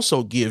he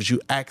also gives you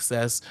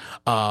access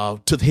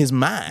to his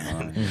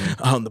mind.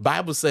 The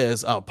Bible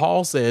says,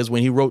 Paul says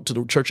when he wrote to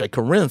the church at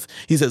Corinth,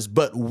 he says,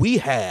 but we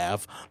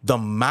have the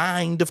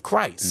mind of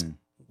Christ.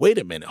 Wait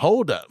a minute,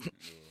 hold up.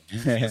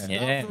 I've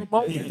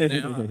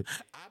been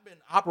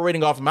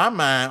operating off my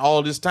mind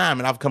all this time,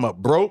 and I've come up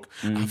broke.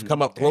 I've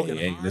come up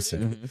broken.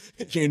 Listen.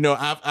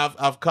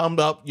 I've come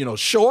up,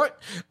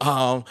 short.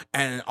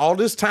 And all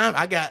this time,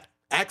 I got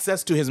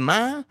access to his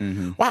mind.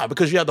 Why?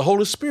 Because you have the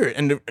Holy Spirit.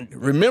 And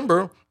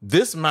remember,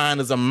 this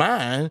mind is a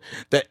mind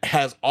that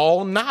has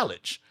all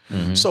knowledge.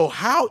 So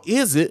how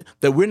is it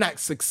that we're not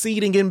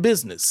succeeding in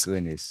business?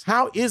 Goodness.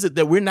 How is it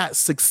that we're not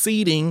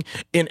succeeding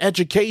in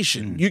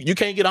education? You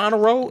can't get on a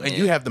roll and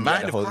you have the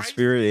mind of Holy Christ?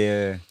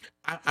 Spirit,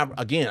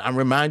 I'm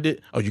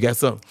reminded. Oh, you got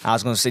something? I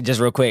was going to say,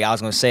 just real quick, I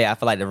feel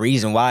like the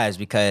reason why is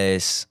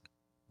because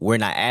we're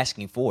not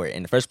asking for it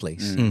in the first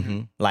place.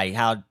 Like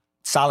how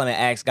Solomon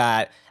asked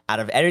God, out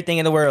of everything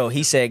in the world,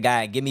 he said,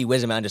 God, give me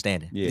wisdom and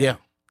understanding. Yeah.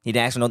 He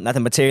didn't ask for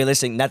nothing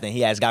materialistic, nothing.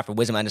 He asked God for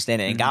wisdom and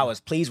understanding. And God was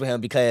pleased with him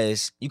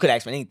because you could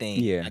ask for anything.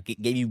 Yeah. Like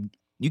you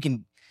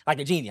can, like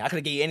a genie. I could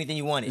have gave you anything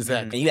you wanted.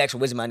 Exactly. And you asked for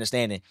wisdom and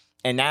understanding.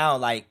 And now,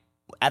 like,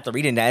 after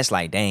reading that, it's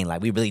like, dang,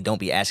 like, we really don't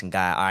be asking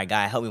God, all right,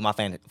 God, help me with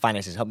my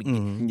finances. Help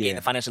me get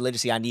the financial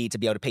literacy I need to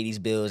be able to pay these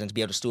bills and to be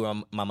able to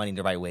steward my money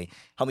the right way.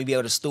 Help me be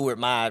able to steward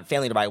my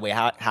family the right way.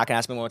 How can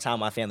I spend more time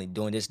with my family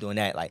doing this, doing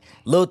that? Like,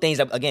 little things,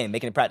 that, again,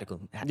 making it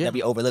practical. That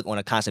be overlooked on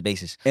a constant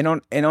basis. And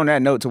on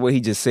that note to what he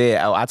just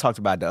said, I talked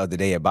about the other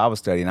day at Bible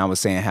study, and I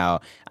was saying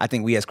how I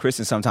think we as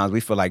Christians sometimes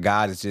we feel like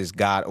God is just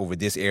God over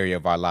this area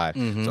of our life.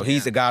 So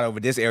he's the God over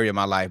this area of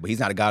my life, but he's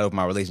not a God over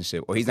my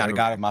relationship, or he's not a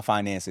God over my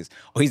finances,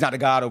 or he's not a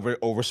God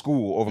over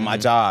school, over my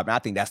job. And I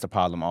think that's the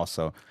problem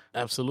also.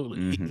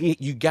 Absolutely.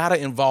 You got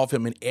to involve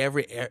him in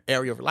every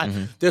area of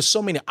life. There's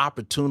so many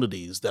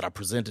opportunities that are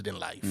presented in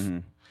life.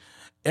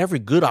 Every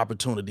good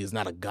opportunity is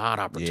not a God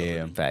opportunity.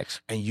 Yeah,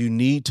 facts. And you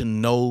need to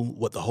know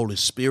what the Holy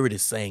Spirit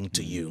is saying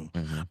to you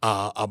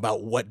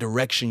about what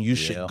direction you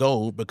should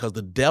go, because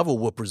the devil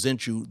will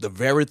present you the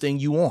very thing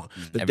you want.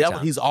 The devil,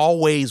 he's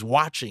always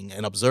watching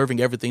and observing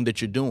everything that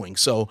you're doing.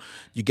 So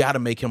you got to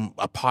make him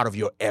a part of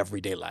your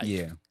everyday life.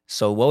 Yeah.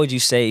 So what would you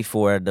say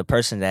for the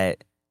person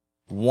that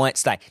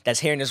wants, like, that's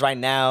hearing this right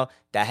now,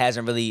 that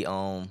hasn't really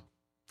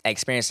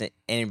experienced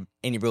any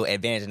real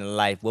advantage in their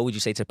life? What would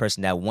you say to a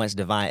person that wants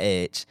divine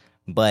edge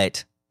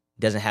but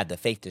doesn't have the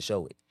faith to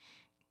show it?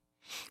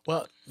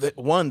 Well,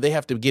 they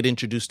have to get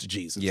introduced to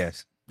Jesus.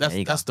 Yes.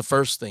 That's the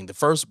first thing. The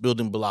first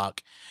building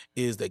block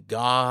is that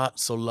God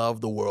so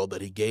loved the world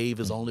that he gave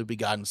his only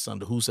begotten son,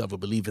 to whosoever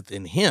believeth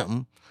in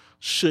him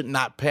should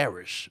not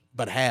perish,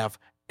 but have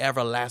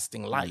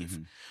everlasting life.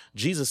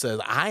 Jesus says,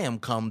 I am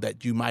come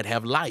that you might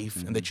have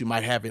life and that you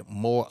might have it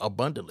more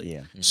abundantly.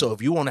 So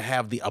if you want to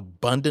have the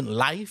abundant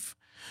life,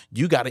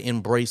 you got to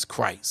embrace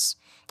Christ.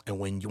 And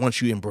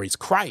once you embrace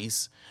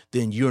Christ,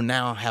 then you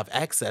now have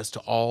access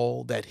to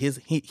all that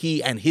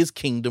he and his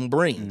kingdom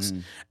brings.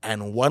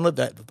 And one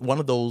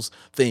of those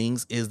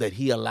things is that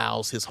he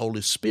allows his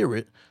Holy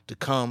Spirit to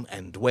come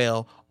and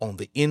dwell on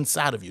the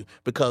inside of you,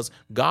 because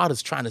God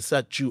is trying to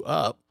set you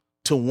up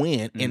to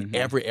win in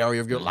every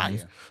area of your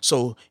life.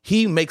 So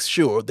he makes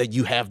sure that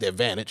you have the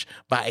advantage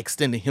by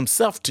extending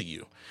himself to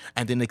you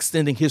and then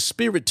extending his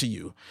spirit to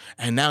you.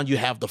 And now you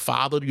have the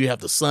Father, you have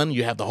the Son,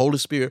 you have the Holy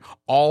Spirit,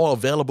 all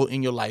available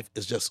in your life.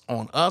 It's just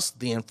on us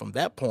then from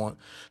that point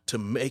to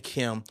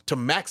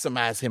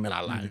maximize him in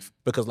our life.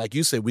 Because like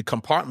you said, we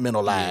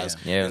compartmentalize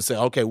and say,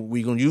 okay,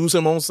 we're going to use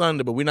him on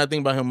Sunday, but we're not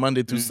thinking about him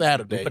Monday through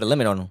Saturday. We put a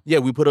limit on him. Yeah,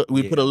 we put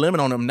a limit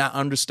on him, not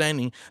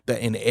understanding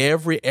that in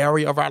every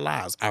area of our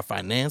lives, our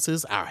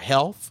finances, our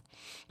health,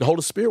 the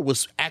Holy Spirit will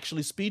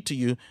actually speak to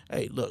you.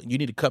 Hey, look, you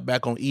need to cut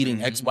back on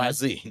eating X, Y,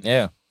 Z.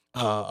 Yeah.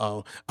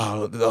 The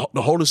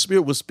Holy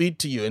Spirit will speak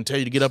to you and tell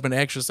you to get up and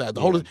exercise.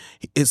 The Holy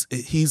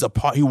he's a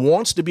part. He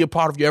wants to be a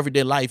part of your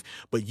everyday life,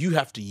 but you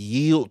have to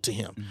yield to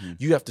him.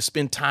 You have to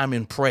spend time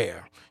in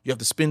prayer. You have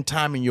to spend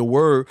time in your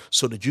word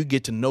so that you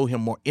get to know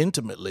him more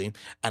intimately.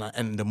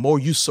 And the more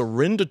you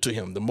surrender to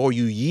him, the more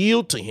you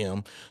yield to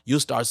him, you'll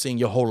start seeing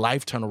your whole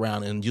life turn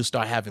around and you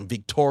start having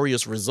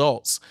victorious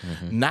results,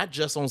 not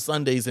just on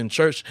Sundays in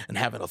church and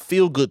having a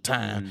feel-good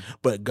time,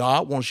 but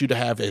God wants you to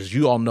have, as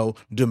you all know,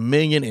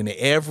 dominion in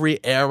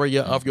every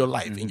area of your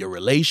life, in your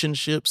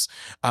relationships.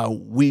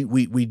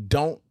 We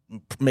don't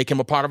make him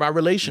a part of our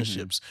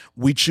relationships.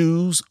 We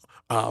choose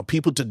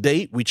people to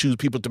date, we choose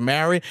people to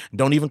marry,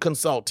 don't even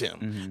consult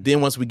him.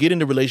 Then once we get in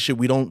the relationship,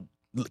 we don't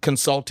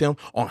consult him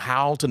on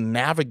how to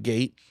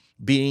navigate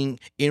being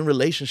in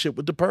relationship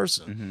with the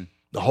person.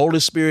 The Holy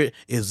Spirit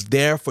is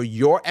there for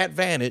your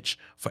advantage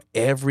for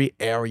every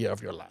area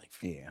of your life.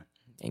 Yeah.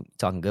 Ain't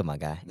talking good, my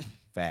guy.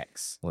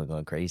 Facts. We're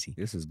going crazy.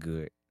 This is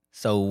good.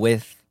 So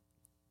with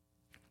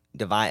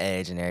Divine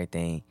Edge and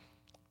everything,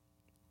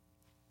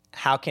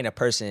 how can a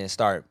person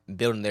start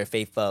building their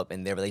faith up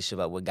and their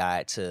relationship up with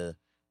God to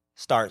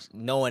start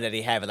knowing that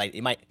they have it? Like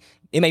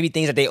it may be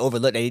things that they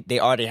overlook. They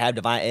already have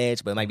Divine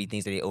Edge, but it might be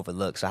things that they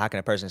overlook. So how can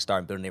a person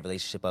start building their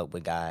relationship up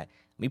with God?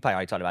 We probably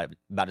already talked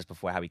about this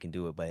before, how we can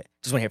do it, but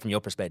just want to hear from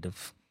your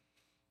perspective.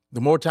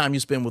 The more time you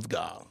spend with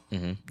God,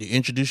 you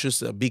introduce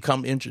yourself,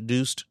 become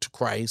introduced to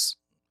Christ.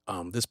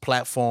 This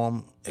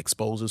platform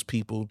exposes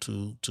people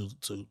to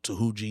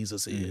who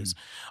Jesus is.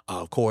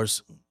 Of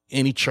course,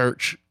 any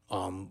church,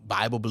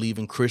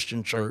 Bible-believing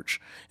Christian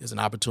church, is an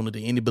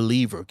opportunity. Any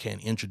believer can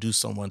introduce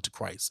someone to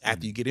Christ.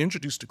 After you get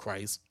introduced to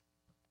Christ,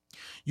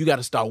 you got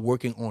to start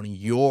working on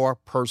your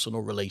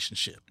personal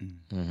relationship.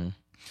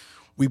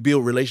 We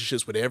build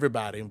relationships with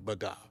everybody but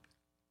God.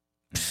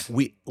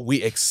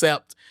 We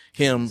accept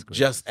him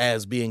just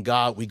as being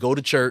God. We go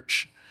to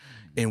church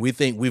and we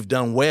think we've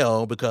done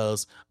well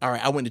because, all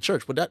right, I went to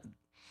church, but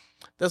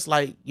that's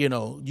like, you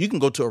can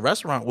go to a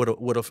restaurant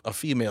with a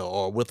female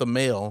or with a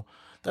male.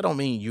 That don't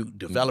mean you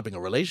developing a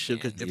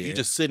relationship, because if you're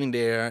just sitting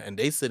there and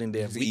they sitting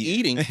there, we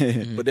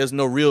eating, but there's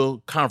no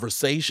real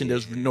conversation,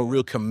 there's no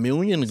real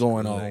communion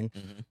going on,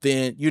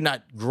 then you're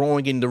not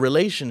growing in the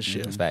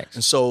relationship.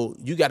 And so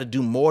you got to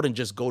do more than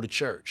just go to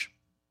church.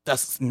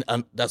 That's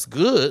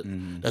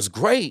good, that's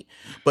great,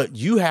 but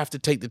you have to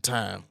take the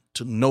time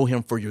to know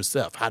him for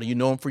yourself. How do you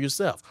know him for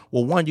yourself?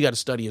 Well, one, you got to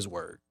study his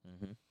word.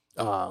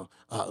 The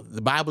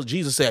Bible,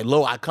 Jesus said,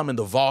 "Lo, I come in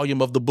the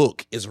volume of the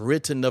book is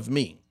written of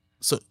me."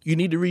 So you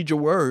need to read your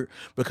word,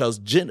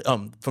 because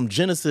from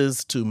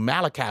Genesis to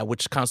Malachi,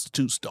 which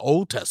constitutes the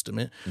Old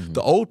Testament,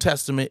 the Old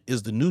Testament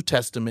is the New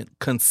Testament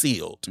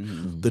concealed.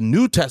 The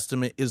New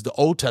Testament is the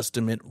Old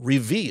Testament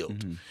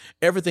revealed.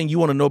 Everything you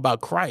want to know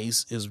about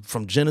Christ is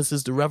from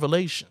Genesis to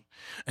Revelation.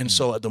 And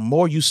so the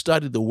more you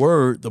study the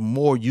word, the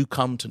more you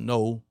come to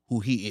know who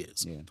he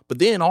is. But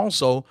then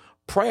also,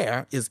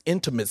 prayer is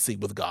intimacy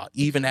with God,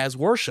 even as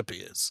worship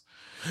is.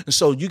 And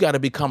so you got to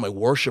become a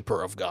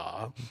worshiper of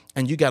God,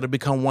 and you got to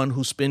become one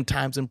who spends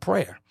times in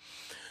prayer.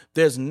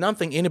 There's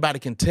nothing anybody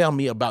can tell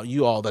me about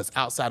you all that's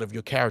outside of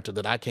your character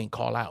that I can't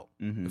call out.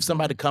 If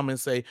somebody come and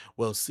say,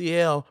 well,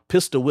 CL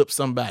pistol whipped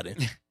somebody,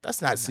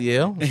 that's not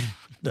CL.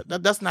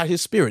 That's not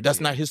his spirit.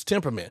 That's not his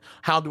temperament.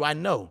 How do I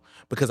know?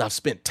 Because I've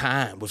spent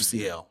time with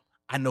CL.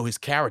 I know his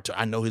character.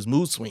 I know his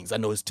mood swings. I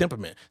know his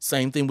temperament.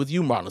 Same thing with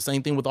you, Marlon.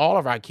 Same thing with all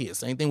of our kids.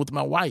 Same thing with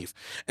my wife.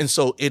 And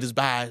so it is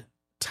by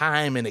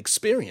time and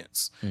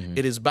experience.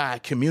 It is by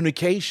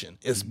communication.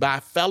 It's by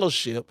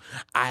fellowship.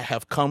 I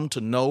have come to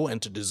know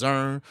and to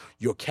discern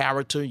your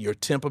character, your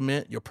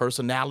temperament, your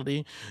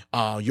personality,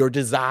 your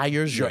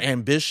desires, your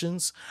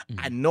ambitions.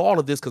 I know all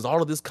of this because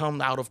all of this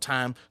comes out of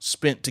time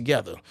spent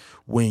together.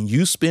 When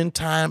you spend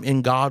time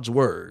in God's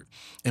word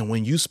and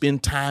when you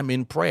spend time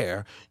in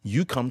prayer,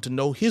 you come to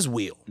know his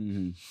will.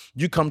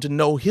 You come to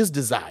know his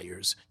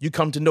desires. You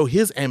come to know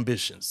his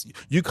ambitions.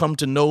 You come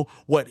to know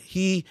what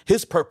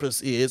his purpose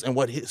is and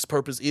what his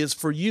purpose is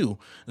for you.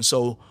 And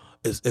so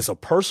it's a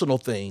personal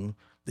thing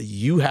that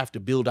you have to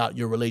build out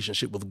your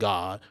relationship with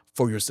God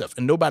for yourself.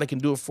 And nobody can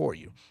do it for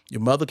you.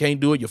 Your mother can't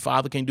do it. Your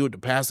father can't do it. The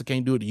pastor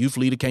can't do it. The youth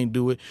leader can't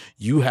do it.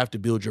 You have to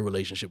build your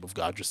relationship with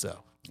God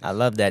yourself. I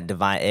love that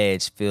Divine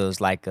Edge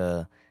feels like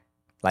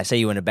say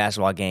you're in a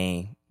basketball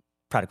game,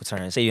 prodigal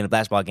turn. Say you're in a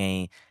basketball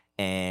game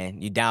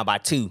and you're down by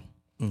 2.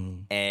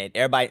 and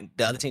everybody,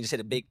 the other team just hit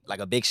a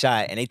big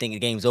shot, and they think the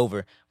game's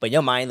over. But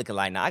your mind looking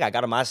like, nah, I got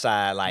God on my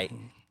side. Like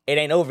it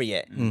ain't over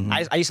yet.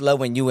 I used to love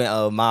when you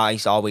and Ma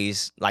used to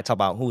always like talk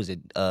about who was it,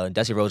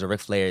 Dusty Rhodes or Ric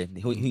Flair.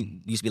 Who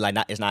used to be like,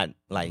 it's not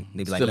like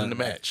they'd be like, Still no, in the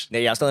match.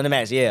 Yeah, still in the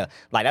match. Yeah,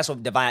 like that's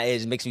what divine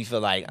is. It makes me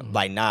feel like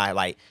nah,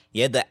 like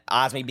yeah, the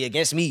odds may be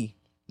against me,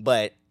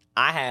 but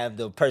I have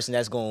the person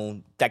that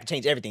can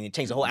change everything. It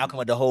change the whole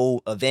outcome of the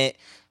whole event,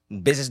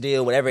 business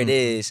deal, whatever it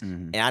is.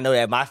 And I know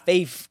that my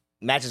faith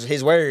matches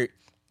his word.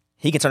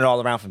 He can turn it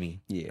all around for me.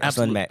 Yeah,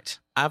 absolutely. Match.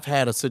 I've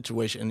had a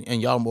situation,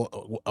 and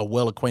y'all are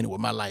well acquainted with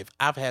my life.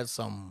 I've had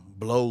some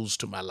blows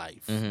to my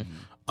life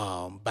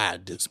by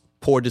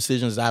poor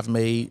decisions I've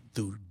made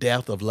through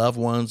death of loved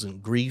ones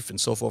and grief and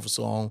so forth and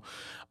so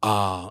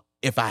on.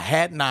 If I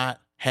had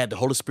not had the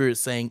Holy Spirit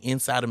saying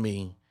inside of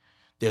me,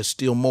 there's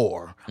still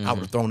more, I would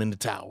have thrown in the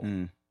towel.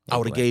 I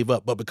would have gave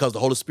up. But because the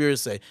Holy Spirit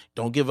said,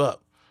 don't give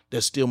up,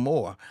 there's still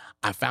more,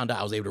 I found out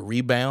I was able to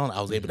rebound.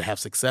 I was able to have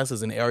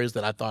successes in areas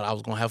that I thought I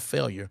was going to have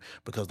failure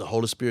because the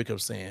Holy Spirit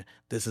kept saying,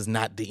 this is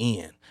not the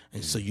end.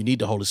 And so you need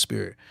the Holy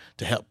Spirit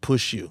to help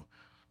push you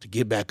to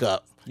get back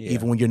up. Yeah.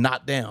 Even when you're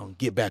knocked down,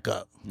 get back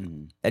up.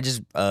 That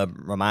just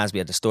reminds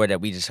me of the story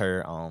that we just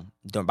heard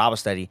during Bible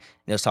study.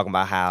 They was talking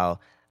about how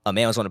a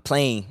man was on a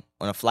plane,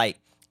 on a flight,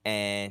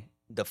 and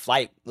the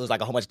flight was like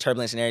a whole bunch of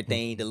turbulence and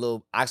everything. The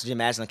little oxygen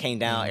mask came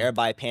down,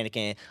 everybody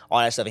panicking, all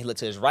that stuff. And he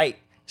looked to his right.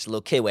 It's a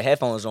little kid with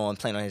headphones on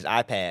playing on his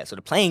iPad. So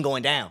the plane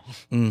going down.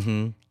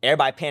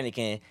 Everybody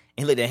panicking. And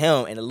he looked at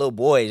him, and the little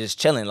boy just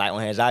chilling like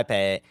on his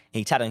iPad. And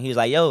he tapped him. He was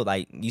like, yo,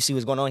 like, you see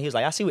what's going on? He was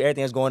like, I see what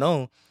everything that's going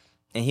on.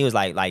 And he was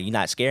like, you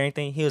not scared or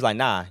anything? He was like,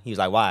 nah. He was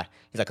like, why?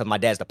 He's like, because my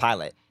dad's the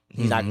pilot.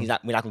 We're not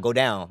gonna go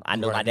down. I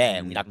know my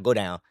dad. We're not gonna go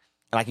down.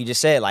 And like you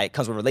just said, like, it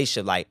comes with a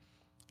relationship. Like,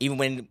 even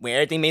when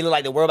everything may look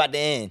like the world about to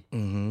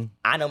end,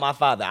 I know my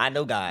Father. I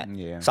know God.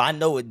 Yeah. So I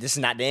know this is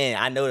not the end.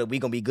 I know that we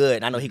gonna be good.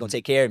 And I know He gonna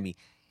take care of me.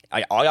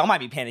 All y'all might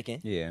be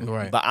panicking. Yeah.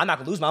 Right. But I'm not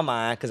gonna lose my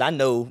mind because I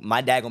know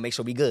my dad gonna make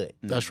sure we good.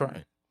 That's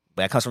right.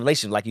 But it comes from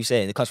relationship, like you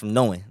said. It comes from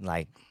knowing.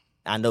 Like,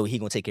 I know He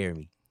gonna take care of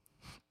me.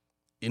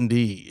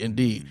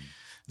 Indeed.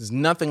 There's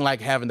nothing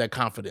like having that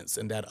confidence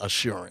and that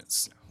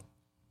assurance.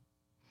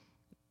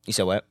 You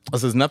said what?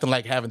 There's nothing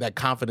like having that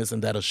confidence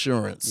and that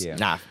assurance. Yeah.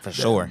 Nah, for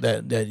sure.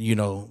 That you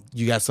know,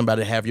 you got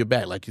somebody to have your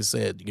back. Like you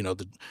said, you know,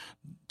 the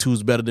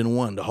two's better than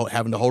one.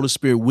 Having the Holy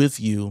Spirit with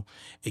you,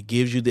 it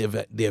gives you the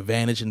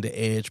advantage and the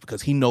edge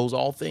because He knows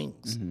all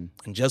things.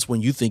 And just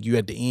when you think you're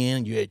at the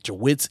end, you're at your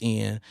wit's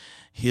end,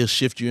 He'll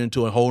shift you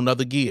into a whole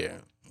nother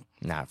gear.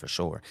 Nah, for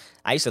sure.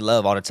 I used to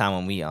love all the time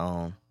when we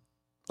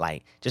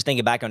like, just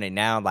thinking back on it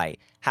now, like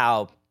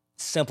how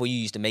simple you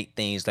used to make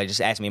things, like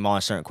just ask me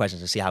more certain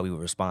questions to see how we would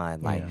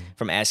respond. Like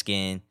from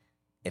asking,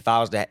 if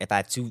I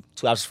had two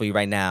options for you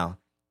right now,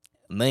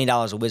 $1 million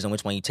of wisdom,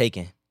 which one you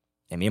taking?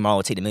 And me and Marlon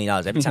would take the $1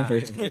 million every time.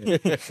 Take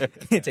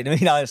the $1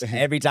 million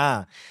every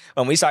time.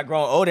 When we started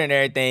growing older and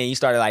everything, you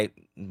started like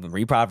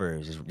read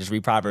Proverbs, just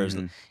read Proverbs.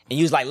 And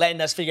you was like letting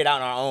us figure it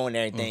out on our own and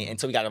everything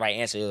until we got the right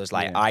answer. It was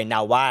like, all right,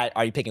 now why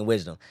are you picking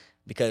wisdom?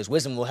 Because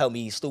wisdom will help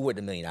me steward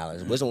the $1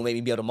 million. Wisdom will make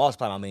me be able to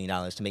multiply my $1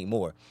 million to make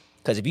more.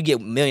 Because if you get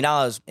 $1 million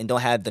and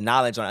don't have the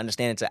knowledge or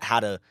understanding to how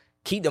to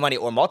keep the money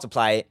or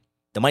multiply it,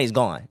 the money's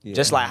gone. Yeah.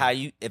 Just like how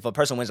if a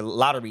person wins a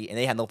lottery and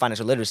they have no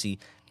financial literacy,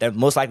 they're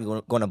most likely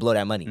going to blow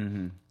that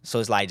money. So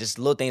it's like just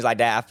little things like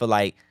that. I feel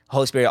like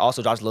Holy Spirit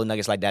also drops little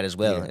nuggets like that as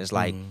well. Yeah. It's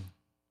like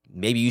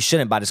maybe you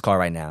shouldn't buy this car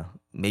right now.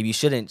 Maybe you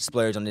shouldn't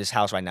splurge on this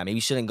house right now. Maybe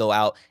you shouldn't go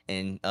out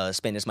and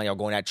spend this money or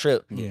go on that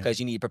trip because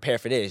you need to prepare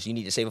for this. You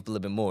need to save up a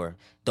little bit more.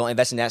 Don't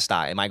invest in that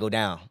stock. It might go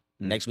down.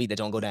 Next week that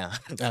don't go down.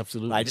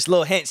 Absolutely. Like just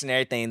little hints and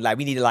everything. Like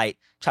we need to like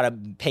try to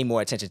pay more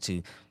attention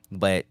to.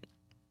 But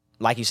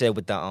like you said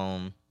with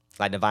the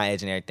like divine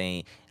edge and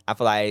everything, I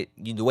feel like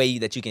the way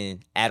that you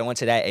can add on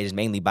to that is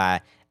mainly by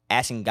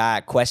asking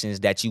God questions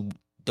that you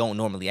don't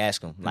normally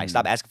ask Him. Like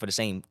stop asking for the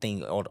same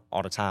thing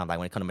all the time. Like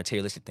when it comes to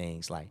materialistic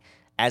things, like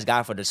ask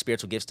God for the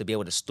spiritual gifts to be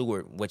able to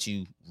steward what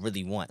you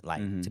really want, like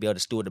to be able to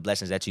steward the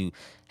blessings that you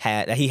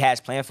had, that He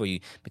has planned for you.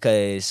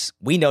 Because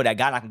we know that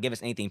God not gonna give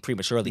us anything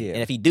prematurely,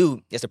 and if He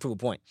do, it's a proof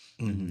point.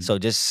 So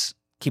just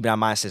keeping our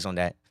mindsets on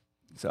that.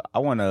 So I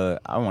wanna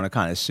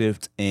kind of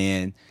shift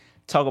and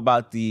talk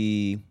about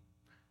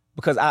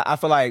because I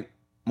feel like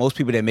most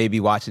people that may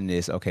be watching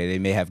this, okay, they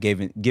may have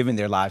given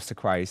their lives to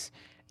Christ.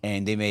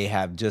 And they may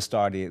have just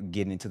started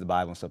getting into the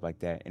Bible and stuff like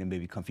that, and it may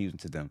be confusing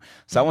to them.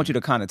 So I want you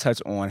to kind of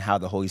touch on how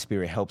the Holy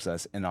Spirit helps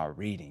us in our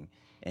reading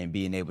and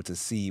being able to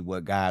see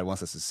what God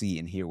wants us to see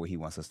and hear what He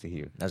wants us to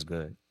hear. That's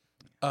good.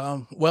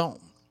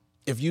 Well,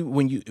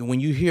 when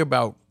you hear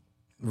about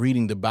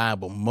reading the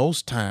Bible,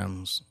 most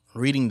times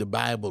reading the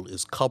Bible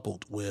is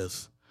coupled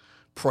with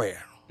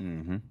prayer.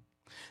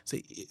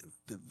 See,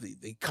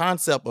 the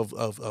concept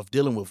of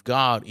dealing with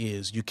God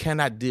is you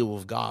cannot deal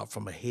with God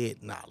from a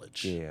head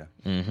knowledge. Yeah.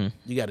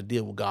 You got to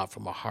deal with God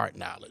from a heart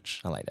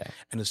knowledge. I like that.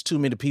 And there's too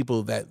many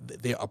people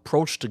that their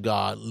approach to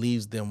God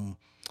leaves them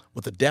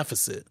with a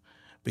deficit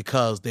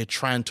because they're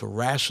trying to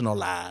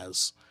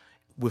rationalize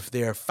with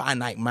their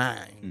finite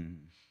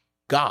mind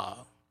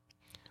God.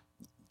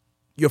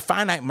 your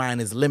finite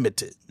mind is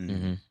limited.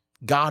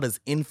 God is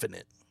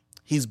infinite.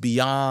 He's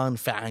beyond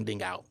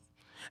finding out.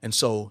 And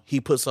so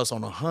he puts us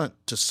on a hunt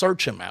to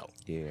search him out.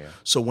 Yeah.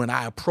 So when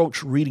I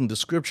approach reading the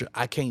scripture,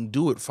 I can't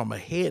do it from a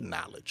head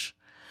knowledge.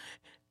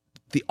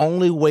 The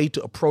only way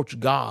to approach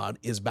God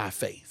is by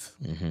faith.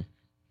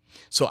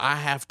 So I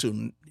have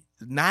to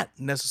not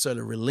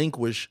necessarily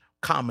relinquish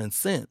common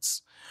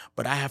sense,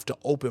 but I have to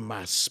open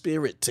my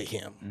spirit to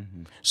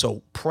him.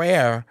 So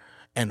prayer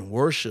and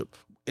worship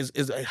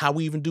is how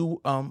we even do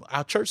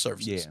our church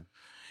services. Yeah.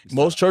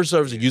 Most church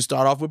services, you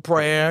start off with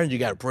prayer, you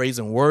got praise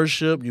and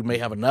worship, you may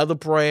have another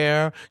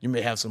prayer, you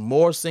may have some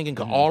more singing,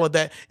 because all of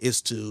that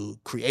is to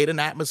create an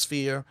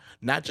atmosphere,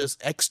 not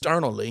just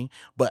externally,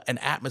 but an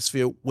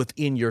atmosphere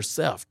within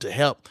yourself to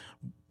help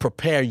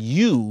prepare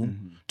you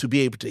to be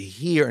able to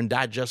hear and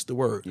digest the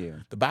word. Yeah.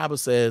 The Bible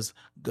says,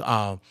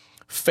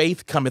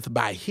 faith cometh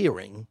by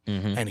hearing,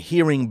 and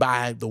hearing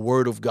by the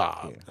word of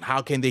God. And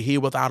how can they hear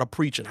without a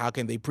preacher? How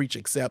can they preach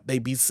except they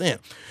be sent?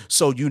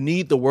 So you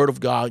need the word of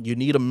God. You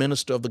need a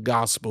minister of the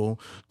gospel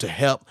to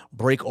help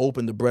break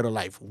open the bread of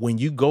life. When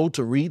you go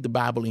to read the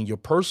Bible in your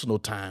personal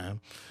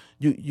time,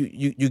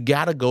 you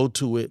got to go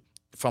to it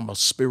from a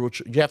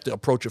spiritual, you have to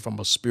approach it from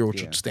a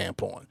spiritual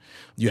standpoint.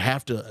 You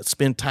have to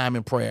spend time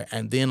in prayer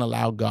and then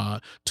allow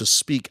God to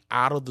speak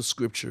out of the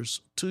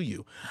scriptures to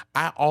you.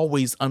 I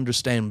always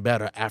understand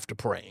better after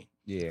praying.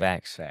 Yeah.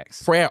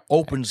 Facts. Prayer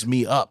opens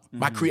me up.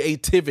 My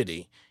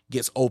creativity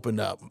gets opened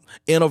up.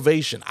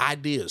 Innovation,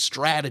 ideas,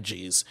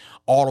 strategies,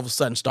 all of a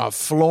sudden start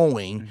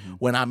flowing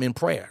when I'm in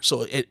prayer.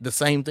 So the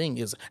same thing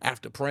is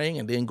after praying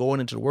and then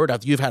going into the word,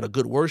 after you've had a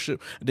good worship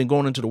and then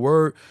going into the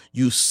word,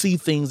 you see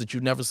things that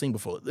you've never seen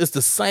before. It's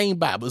the same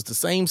Bible. It's the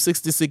same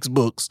 66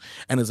 books.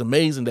 And it's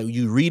amazing that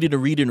you read it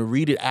and read it and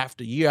read it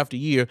after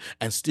year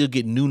and still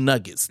get new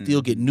nuggets,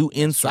 still get new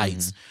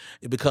insights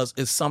because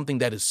it's something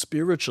that is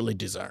spiritually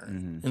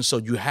discerned. And so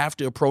you have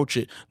to approach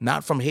it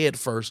not from head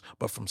first,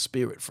 but from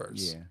spirit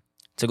first. Yeah.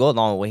 To go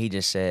along with what he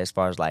just said, as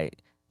far as like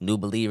new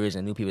believers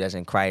and new people that's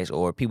in Christ,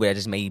 or people that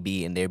just may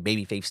be in their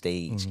baby faith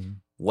stage,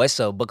 what's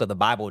a book of the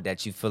Bible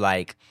that you feel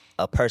like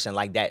a person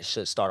like that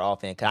should start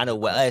off in? Because I know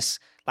with us,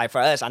 like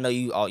for us, I know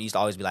you all used to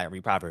always be like,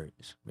 read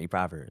Proverbs.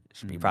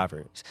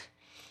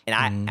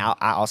 And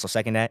I also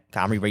second that.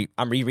 I'm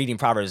rereading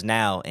Proverbs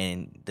now,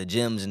 and the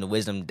gems and the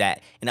wisdom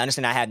that, and the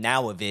understanding I have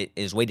now of it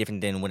is way different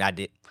than when I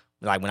did,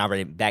 like when I read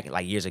it back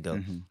like years ago.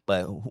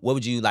 But what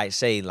would you like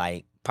say,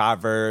 like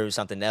Proverbs,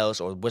 something else,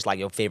 or what's like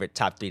your favorite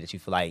top 3 that you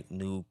feel like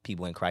new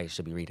people in Christ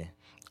should be reading?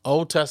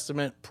 Old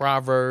Testament,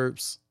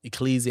 Proverbs,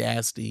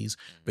 Ecclesiastes,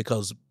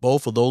 because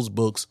both of those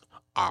books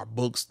are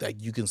books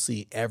that you can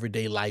see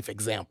everyday life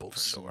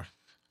examples. Sure.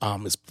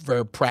 It's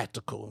very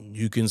practical.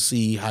 You can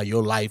see how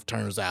your life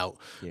turns out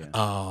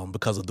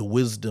because of the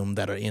wisdom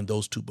that are in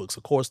those 2 books.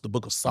 Of course, the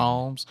book of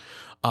Psalms,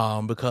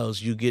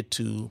 because you get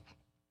to,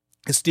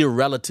 it's still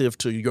relative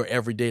to your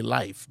everyday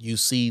life. You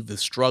see the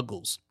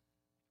struggles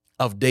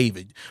of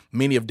David.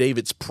 Many of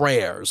David's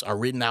prayers are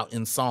written out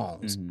in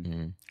Psalms.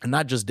 And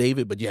not just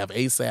David, but you have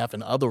Asaph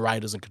and other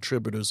writers and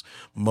contributors.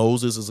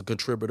 Moses is a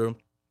contributor.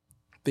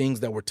 Things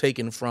that were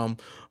taken from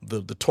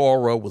the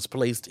Torah was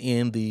placed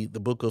in the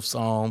book of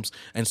Psalms.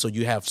 And so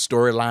you have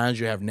storylines,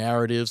 you have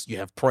narratives, you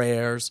have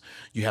prayers,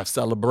 you have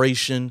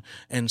celebration.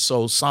 And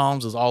so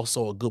Psalms is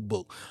also a good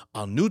book.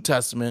 New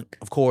Testament,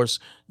 of course,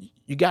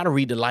 you got to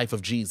read the life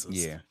of Jesus.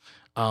 Yeah.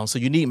 So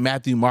you need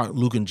Matthew, Mark,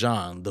 Luke, and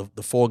John,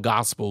 the 4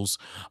 Gospels,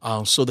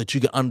 so that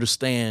you can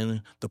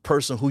understand the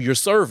person who you're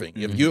serving.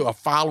 If you're a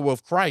follower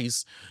of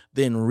Christ,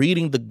 then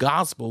reading the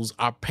Gospels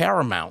are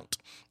paramount.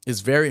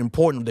 It's very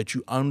important that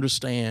you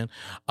understand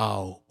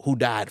who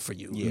died for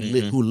you,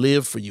 who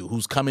lived for you,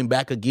 who's coming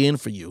back again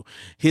for you,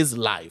 his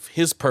life,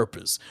 his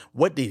purpose.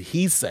 What did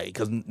he say?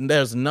 Because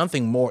there's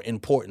nothing more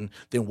important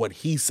than what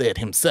he said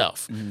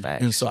himself.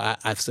 And so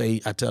I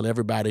tell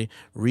everybody,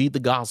 read the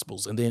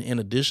Gospels. And then in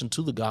addition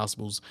to the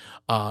Gospels,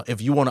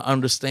 if you want to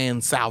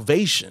understand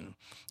salvation,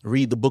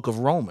 read the book of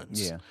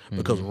Romans,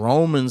 because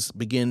Romans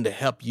begin to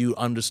help you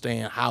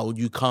understand how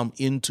you come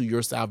into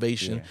your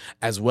salvation,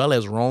 as well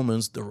as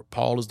Romans.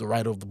 Paul is the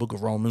writer of the book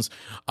of Romans,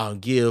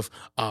 give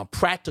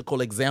practical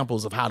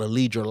examples of how to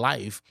lead your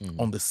life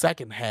on the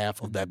second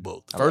half of that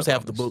book. The first half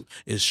of the book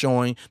is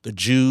showing the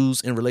Jews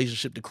in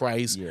relationship to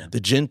Christ, the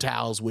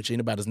Gentiles, which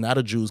anybody that's not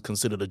a Jew is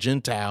considered a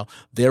Gentile,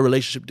 their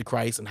relationship to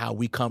Christ and how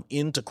we come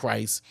into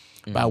Christ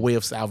by way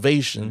of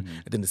salvation.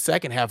 And then the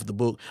second half of the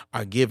book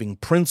are giving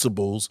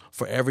principles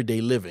for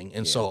everyday living.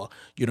 And so,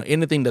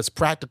 anything that's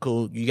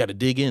practical, you got to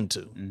dig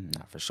into.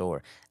 For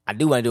sure. I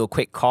do want to do a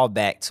quick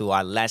callback to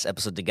our last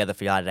episode together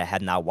for y'all that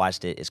have not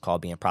watched it. It's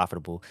called Being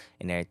Profitable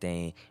and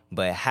everything.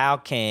 But how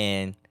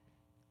can,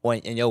 or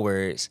in your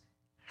words,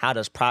 how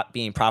does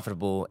being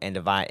profitable and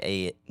divine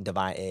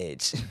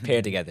edge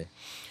pair together?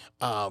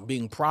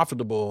 Being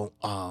profitable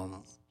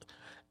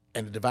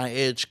and the divine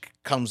edge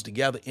comes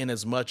together in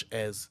as much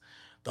as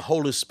the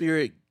Holy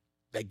Spirit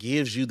that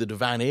gives you the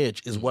divine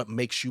edge is what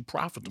makes you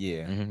profitable.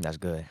 That's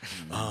good.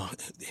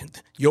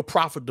 Your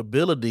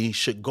profitability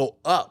should go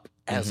up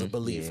as a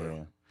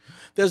believer.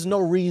 There's no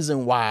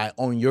reason why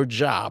on your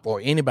job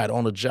or anybody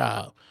on a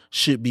job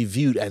should be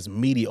viewed as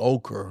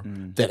mediocre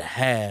that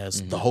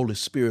has the Holy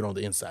Spirit on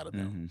the inside of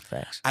them.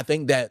 Facts. I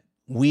think that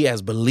we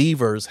as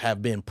believers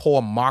have been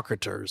poor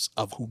marketers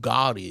of who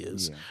God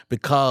is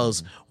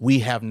because we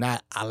have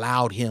not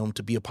allowed him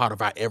to be a part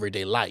of our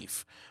everyday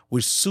life.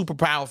 We're super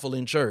powerful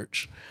in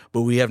church,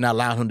 but we have not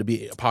allowed him to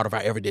be a part of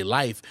our everyday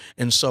life.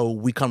 And so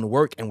we come to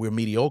work and we're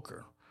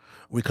mediocre.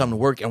 We come to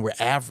work and we're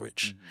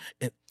average.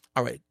 And,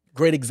 all right,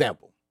 great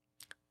example.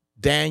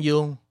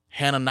 Daniel,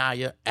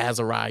 Hananiah,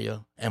 Azariah,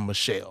 and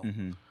Mishael.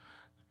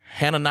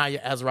 Hananiah,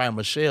 Azariah, and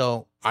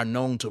Mishael are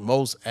known to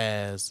most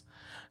as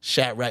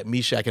Shadrach,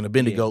 Meshach, and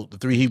Abednego, the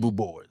three Hebrew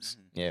boys.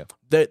 Yeah.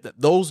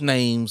 Those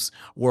names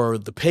were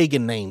the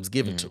pagan names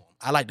given to them.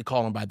 I like to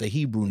call them by the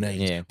Hebrew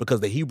names because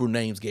the Hebrew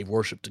names gave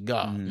worship to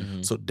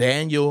God. So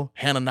Daniel,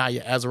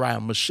 Hananiah, Azariah,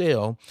 and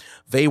Mishael,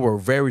 they were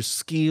very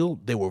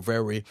skilled. They were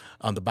very,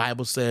 the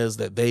Bible says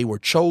that they were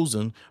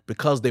chosen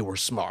because they were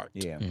smart.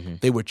 Yeah.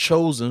 They were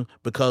chosen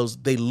because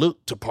they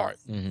looked the part.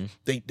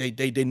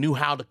 They knew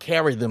how to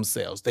carry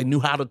themselves. They knew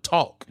how to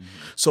talk.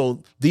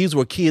 So these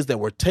were kids that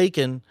were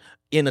taken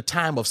in a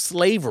time of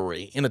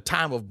slavery, in a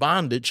time of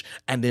bondage,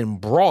 and then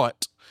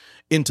brought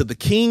into the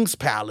king's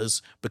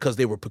palace because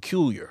they were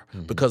peculiar,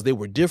 because they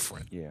were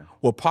different. Yeah.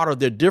 Well, part of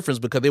their difference,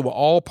 because they were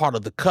all part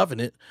of the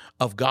covenant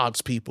of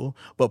God's people,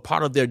 but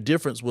part of their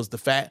difference was the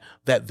fact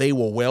that they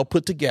were well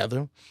put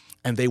together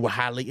and they were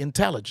highly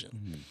intelligent.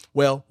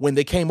 Well, when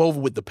they came over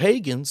with the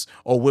pagans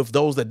or with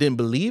those that didn't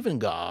believe in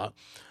God,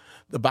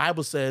 the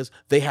Bible says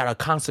they had a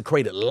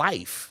consecrated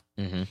life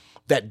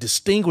that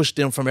distinguished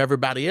them from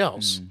everybody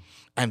else.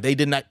 And they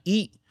did not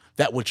eat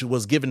that which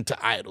was given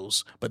to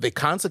idols, but they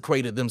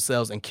consecrated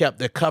themselves and kept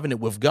their covenant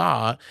with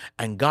God,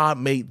 and God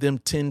made them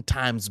 10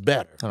 times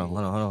better. Hold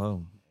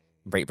on.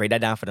 Break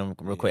that down for them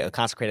real quick. A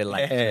consecrated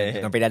life. I'm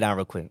gonna break that down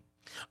real quick.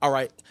 All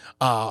right.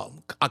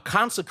 A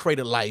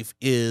consecrated life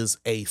is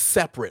a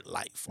separate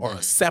life or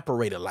a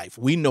separated life.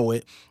 We know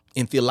it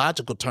in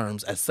theological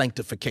terms as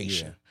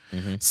sanctification.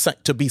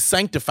 To be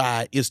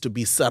sanctified is to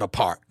be set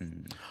apart.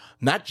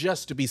 Not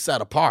just to be set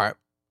apart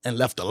and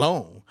left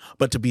alone,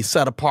 but to be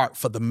set apart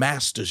for the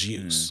master's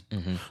use.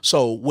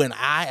 So when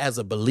I, as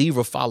a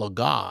believer, follow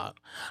God,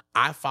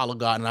 I follow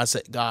God and I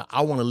say, God,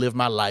 I want to live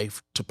my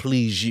life to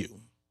please you.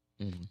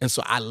 And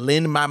so I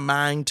lend my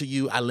mind to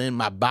you. I lend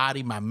my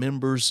body, my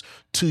members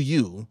to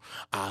you.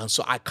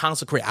 So I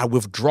consecrate. I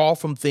withdraw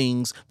from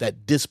things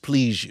that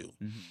displease you.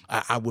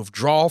 I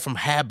withdraw from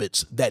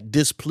habits that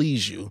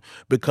displease you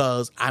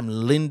because I'm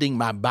lending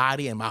my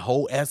body and my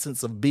whole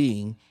essence of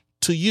being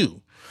to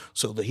you.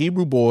 So the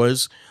Hebrew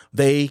boys,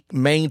 they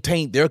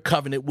maintained their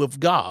covenant with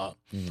God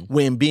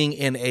when being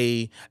in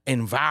a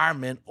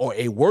environment or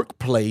a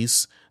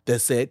workplace that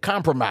said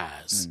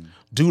compromise.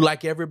 Do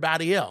like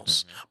everybody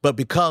else. But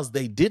because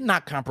they did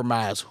not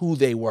compromise who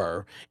they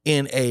were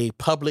in a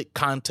public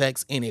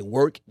context, in a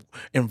work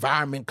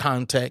environment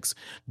context,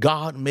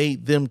 God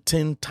made them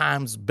 10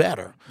 times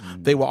better.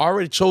 They were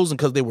already chosen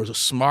because they were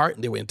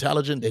smart, they were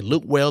intelligent, they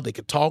looked well, they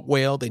could talk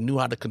well, they knew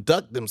how to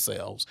conduct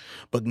themselves.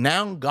 But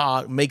now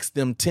God makes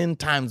them 10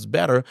 times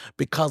better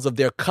because of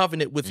their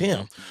covenant with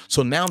him.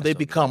 So now they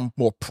became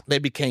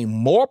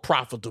more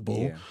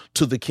profitable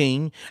to the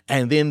king,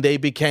 and then they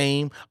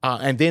became,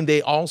 and then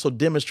they also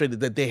demonstrated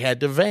that they had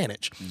the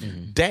advantage.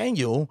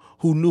 Daniel,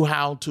 who knew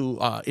how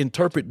to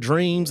interpret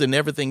dreams and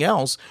everything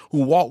else,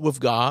 who walked with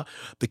God,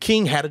 the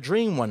king had a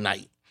dream one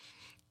night.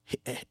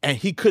 And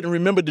he couldn't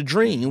remember the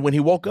dream when he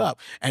woke up.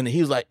 And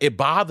he was like, it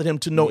bothered him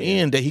to no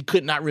end that he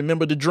could not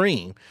remember the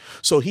dream.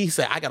 So he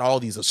said, I got all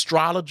these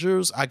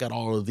astrologers. I got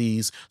all of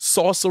these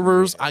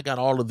sorcerers. I got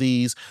all of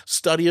these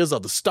studiers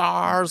of the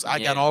stars. I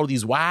got all of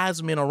these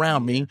wise men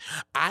around me.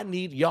 I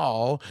need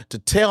y'all to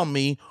tell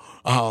me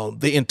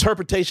the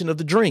interpretation of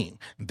the dream.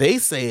 They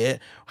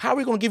said, how are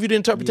we going to give you the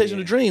interpretation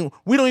of the dream?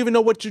 We don't even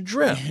know what you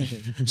dreamt.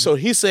 So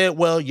he said,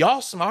 well, y'all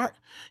smart.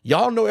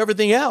 Y'all know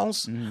everything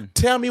else.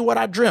 Tell me what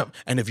I dreamt.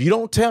 And if you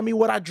don't tell me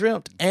what I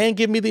dreamt and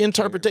give me the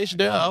interpretation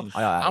thereof,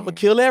 I'm going to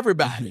kill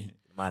everybody.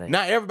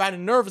 Now everybody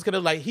nervous because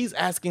they're like, he's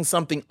asking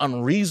something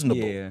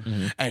unreasonable.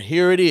 And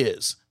here it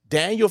is.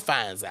 Daniel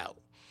finds out.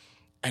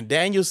 And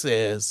Daniel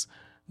says,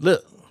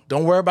 look,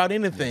 don't worry about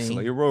anything.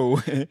 Slow your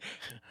roll.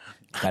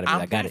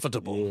 I'm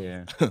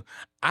comfortable.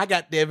 I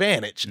got the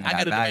advantage. I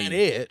got the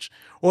advantage.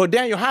 Well,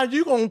 Daniel, how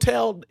you going to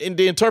tell in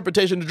the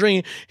interpretation of the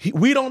dream?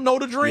 We don't know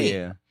the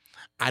dream.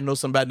 I know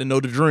somebody that know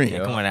the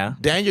dream. Come on now.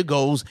 Daniel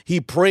goes,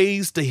 he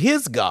prays to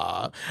his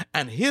God,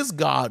 and his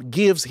God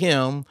gives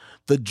him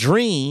the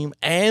dream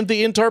and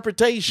the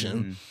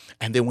interpretation.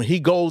 And then when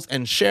he goes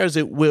and shares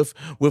it with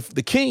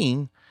the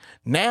king,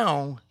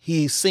 now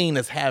he's seen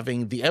as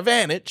having the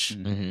advantage,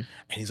 and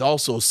he's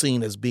also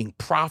seen as being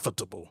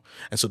profitable.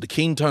 And so the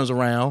king turns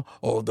around,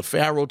 or the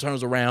Pharaoh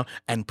turns around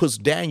and puts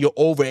Daniel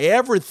over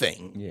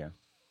everything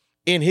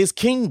in his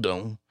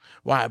kingdom.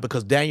 Why?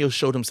 Because Daniel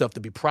showed himself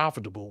to be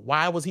profitable.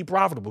 Why was he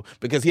profitable?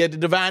 Because he had the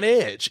divine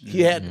edge.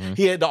 He had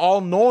the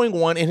all-knowing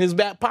one in his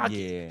back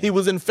pocket. He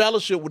was in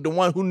fellowship with the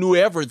one who knew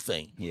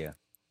everything.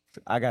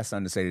 I got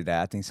something to say to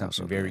that. I think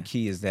something very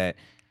key is that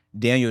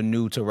Daniel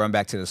knew to run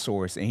back to the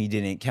source, and he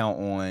didn't count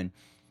on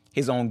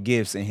his own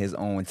gifts and his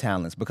own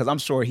talents, because I'm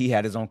sure he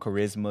had his own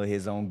charisma,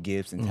 his own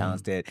gifts and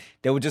talents that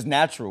were just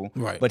natural.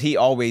 Right. But he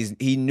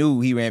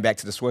knew he ran back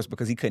to the source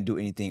because he couldn't do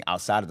anything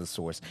outside of the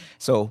source.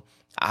 So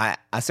I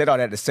said all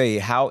that to say,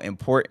 how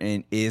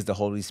important is the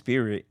Holy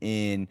Spirit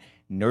in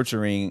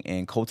nurturing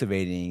and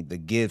cultivating the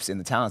gifts and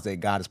the talents that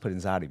God has put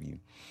inside of you?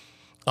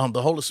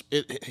 The Holy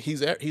Spirit,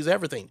 he's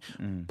everything.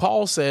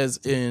 Paul says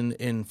in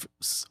 2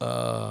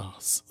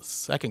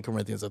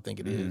 Corinthians, I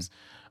think it is,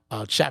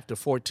 chapter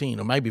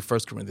 14, or maybe 1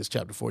 Corinthians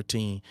chapter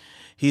 14,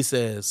 he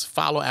says,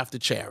 follow after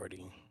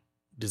charity,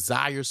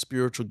 desire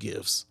spiritual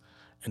gifts,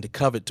 and to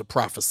covet to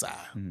prophesy.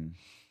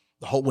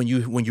 When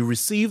you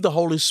receive the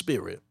Holy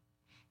Spirit,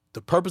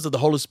 the purpose of the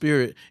Holy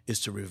Spirit is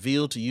to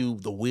reveal to you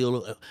the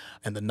will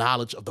and the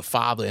knowledge of the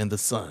Father and the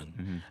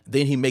Son.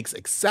 Then he makes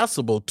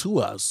accessible to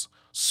us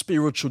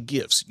spiritual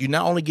gifts. You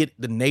not only get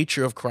the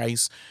nature of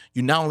Christ,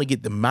 you not only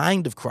get the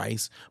mind of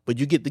Christ, but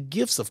you get the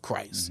gifts of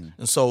Christ.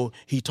 And so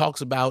he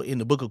talks about in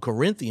the book of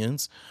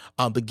Corinthians,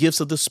 the gifts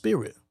of the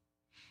Spirit,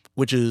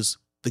 which is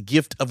the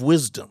gift of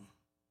wisdom.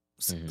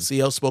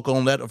 CL spoke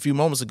on that a few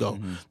moments ago.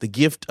 The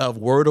gift of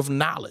word of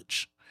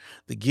knowledge,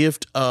 the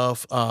gift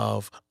of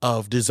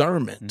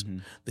discernment,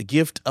 the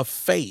gift of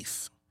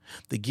faith,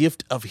 the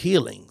gift of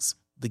healings,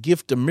 the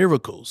gift of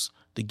miracles,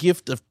 the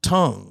gift of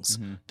tongues,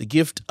 the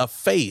gift of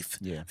faith,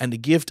 and the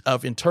gift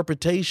of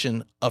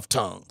interpretation of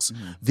tongues.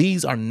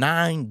 These are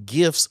 9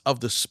 gifts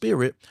of the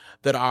Spirit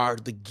that are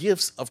the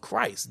gifts of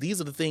Christ. These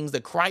are the things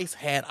that Christ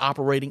had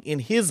operating in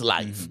his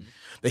life,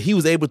 that he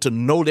was able to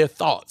know their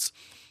thoughts.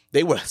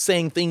 They were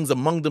saying things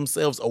among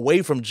themselves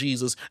away from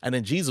Jesus, and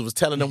then Jesus was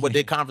telling them what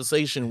their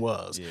conversation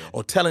was,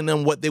 or telling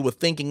them what they were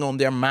thinking on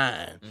their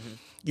mind.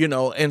 You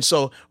know, and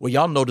so, well,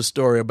 y'all know the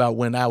story about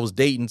when I was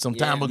dating some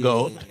time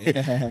ago,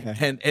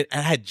 and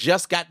I had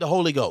just got the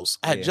Holy Ghost.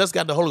 I had just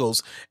got the Holy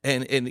Ghost,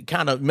 and it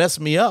kind of messed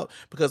me up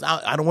because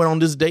I went on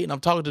this date and I'm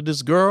talking to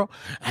this girl.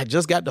 I had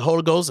just got the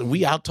Holy Ghost, and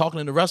we out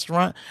talking in the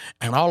restaurant,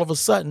 and all of a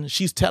sudden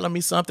she's telling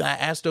me something. I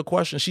asked her a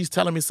question, she's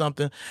telling me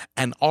something,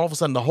 and all of a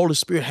sudden the Holy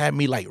Spirit had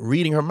me like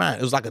reading her mind.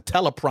 It was like a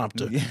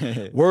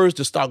teleprompter. Words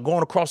just start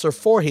going across her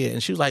forehead,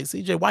 and she was like,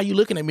 "CJ, why are you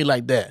looking at me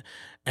like that?"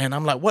 And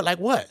I'm like, what, like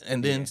what?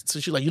 And then so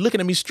she's like, you're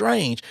looking at me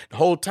strange. The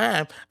whole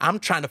time I'm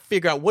trying to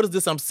figure out what is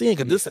this I'm seeing,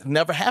 because this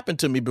never happened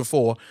to me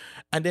before.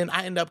 And then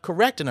I end up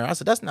correcting her. I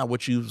said, that's not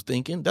what you was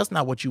thinking. That's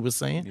not what you were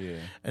saying.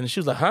 And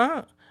she was like,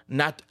 huh?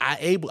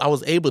 I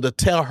was able to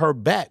tell her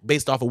back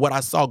based off of what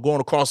I saw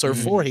going across her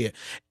forehead.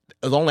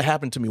 It only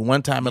happened to me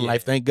one time in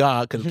life, thank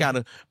God, because it kind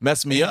of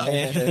messed me up.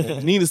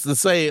 Needless to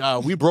say,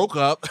 we broke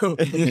up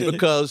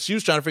because she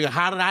was trying to figure out,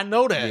 how did I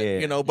know that?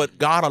 You know, but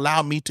God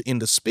allowed me to, in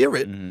the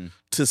Spirit,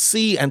 to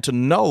see and to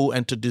know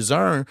and to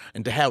discern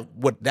and to have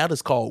what that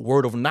is called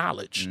word of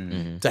knowledge,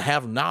 to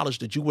have knowledge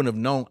that you wouldn't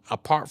have known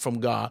apart from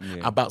God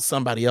about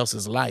somebody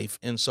else's life.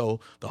 And so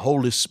the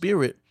Holy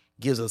Spirit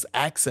gives us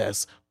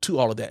access to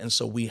all of that. And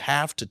so we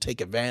have to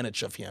take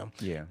advantage of him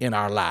in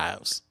our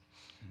lives.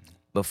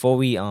 Before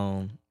we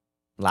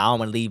I don't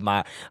want to leave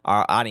our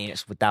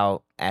audience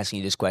without asking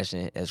you this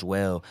question as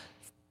well,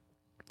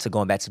 to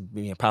going back to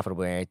being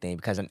profitable and everything,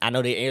 because I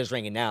know their ears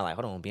ringing now, like,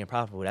 hold on, being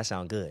profitable, that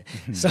sounds good.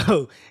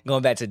 So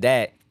going back to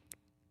that,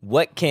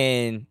 what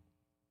can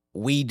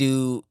we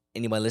do,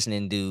 anyone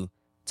listening do,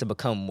 to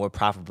become more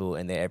profitable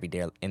in their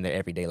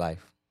everyday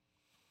life?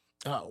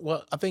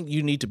 Well, I think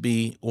you need to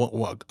be,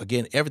 well,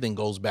 again, everything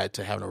goes back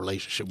to having a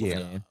relationship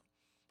with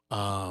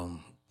God.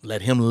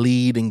 Let him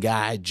lead and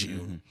guide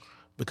you.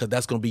 Because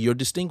that's going to be your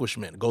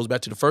distinguishment. It goes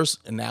back to the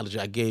first analogy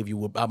I gave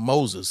you about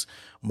Moses.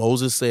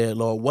 Moses said,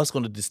 Lord, what's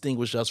going to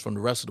distinguish us from the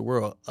rest of the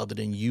world other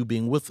than you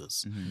being with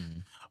us?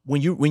 When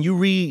you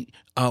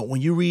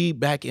read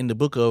back in the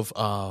book of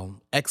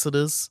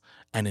Exodus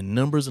and in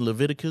Numbers and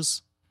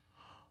Leviticus,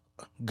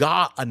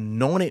 God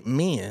anointed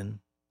men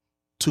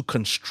to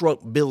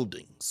construct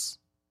buildings.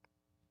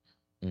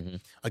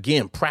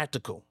 Again,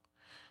 practical.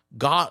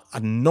 God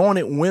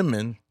anointed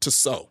women to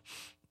sew.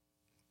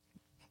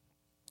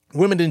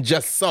 Women didn't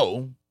just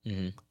sew.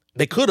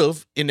 They could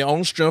have in their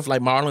own strength,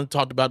 like Marlon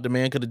talked about, the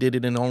man could have did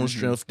it in their own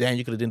strength,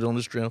 Daniel could have did it in their own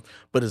strength,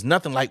 but it's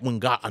nothing like when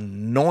God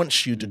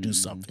anoints you to do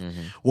something.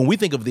 When we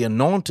think of the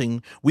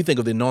anointing, we think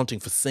of the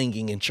anointing for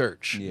singing in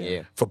church,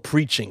 for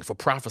preaching, for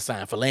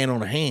prophesying, for laying on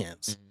the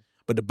hands.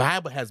 But the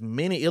Bible has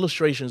many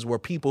illustrations where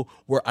people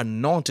were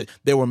anointed.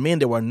 There were men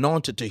that were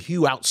anointed to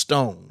hew out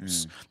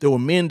stones. There were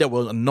men that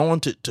were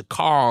anointed to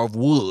carve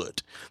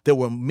wood. There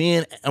were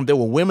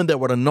women that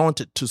were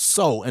anointed to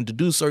sew and to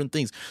do certain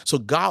things. So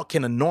God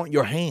can anoint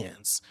your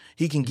hands.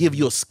 He can give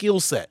you a skill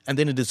set. And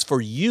then it is for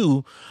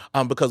you,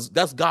 because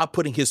that's God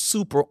putting his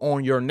super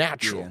on your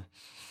natural.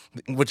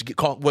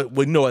 What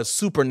we know as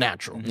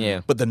supernatural.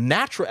 But the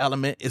natural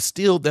element is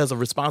still, there's a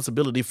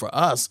responsibility for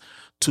us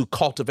to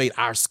cultivate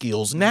our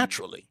skills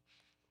naturally.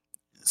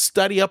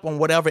 study up on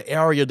whatever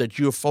area that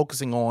you're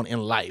focusing on in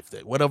life,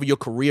 that whatever your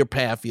career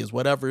path is,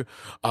 whatever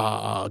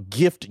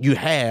gift you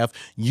have,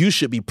 you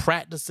should be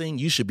practicing,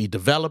 you should be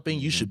developing,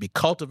 you should be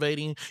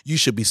cultivating, you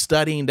should be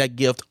studying that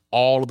gift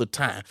all of the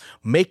time.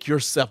 Make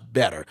yourself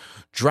better.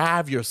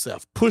 Drive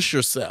yourself, push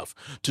yourself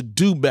to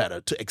do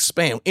better, to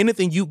expand.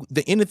 Anything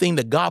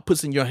that God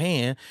puts in your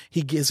hand,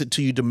 he gives it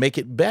to you to make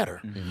it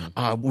better.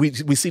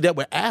 We see that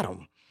with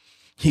Adam.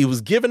 He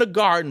was given a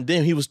garden,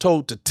 then he was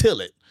told to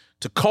till it,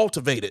 to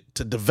cultivate it,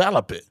 to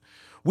develop it.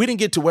 We didn't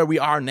get to where we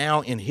are now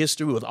in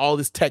history with all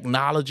this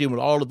technology and with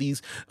all of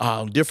these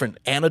different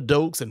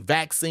antidotes and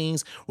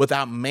vaccines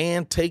without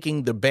man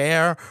taking the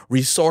bare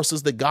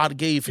resources that God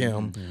gave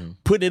him,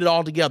 putting it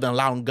all together and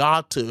allowing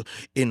God to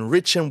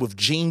enrich him with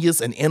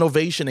genius and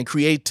innovation and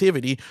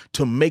creativity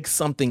to make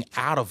something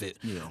out of it.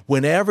 Yeah.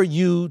 Whenever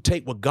you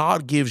take what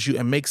God gives you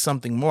and make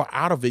something more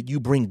out of it, you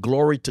bring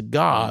glory to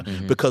God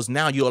because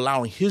now you're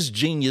allowing his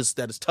genius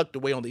that is tucked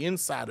away on the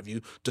inside of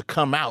you to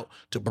come out,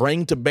 to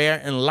bring to bear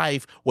in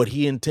life what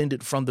he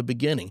intended from the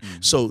beginning.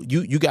 So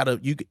you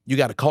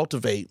gotta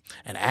cultivate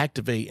and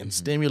activate and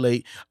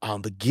stimulate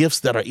the gifts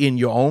that are in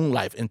your own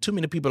life. And too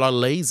many people are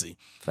lazy.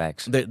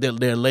 Facts.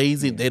 They're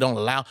lazy. Yeah. They don't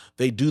allow.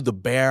 They do the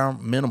bare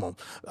minimum.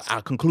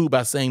 I'll conclude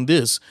by saying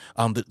this: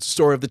 the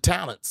story of the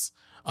talents.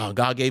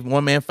 God gave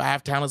one man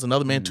 5 talents,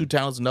 another man 2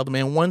 talents, another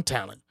man 1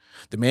 talent.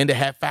 The man that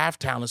had 5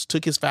 talents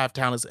took his 5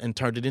 talents and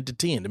turned it into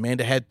 10. The man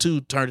that had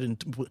 2 turned it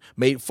into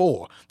made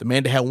 4. The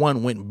man that had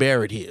 1 went and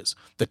buried his.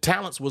 The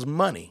talents was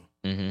money.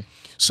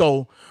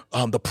 So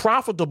the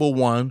profitable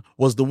one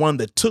was the one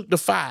that took the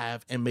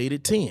 5 and made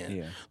it 10.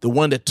 Yeah. The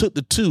one that took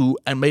the 2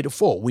 and made it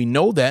 4. We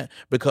know that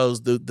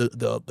because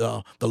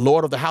the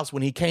Lord of the house,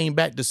 when he came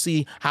back to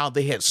see how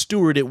they had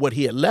stewarded what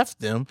he had left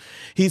them,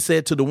 he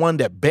said to the one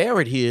that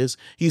buried his,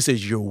 he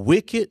says, "You're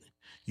wicked,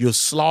 you're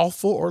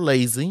slothful or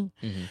lazy."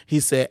 He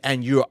said,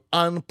 "and you're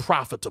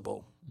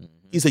unprofitable."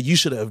 He said, "You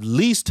should have at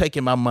least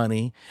taken my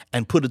money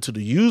and put it to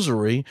the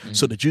usury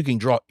so that you can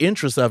draw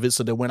interest of it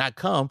so that when I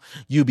come,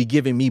 you'll be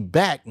giving me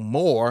back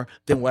more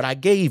than what I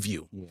gave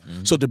you."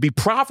 So to be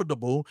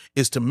profitable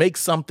is to make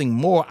something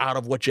more out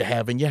of what you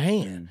have in your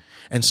hand.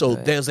 And so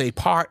there's a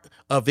part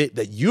of it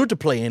that you're to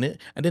play in it,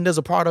 and then there's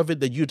a part of it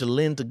that you're to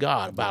lend to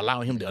God by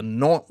allowing him to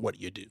anoint what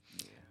you do.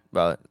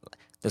 Bro,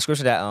 the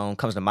scripture that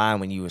comes to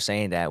mind when you were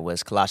saying that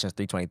was Colossians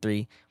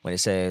 3:23, when it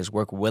says,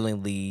 "Work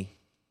willingly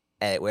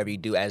at whatever you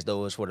do as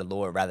though it's for the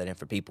Lord rather than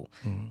for people."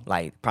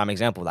 Like, prime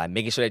example, like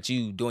making sure that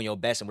you doing your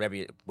best and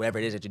whatever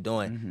it is that you're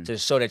doing to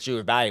show that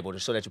you're valuable, to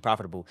show that you're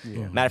profitable.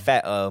 Matter of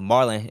fact,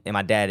 Marlon and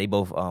my dad, they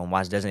both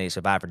watch Designated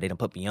Survivor. They done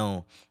put me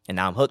on, and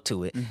now I'm hooked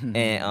to it.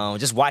 And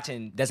just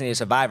watching Designated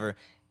Survivor,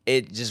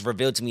 it just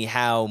revealed to me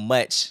how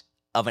much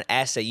of an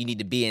asset you need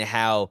to be and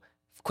how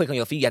quick on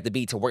your feet you have to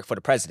be to work for the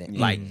president.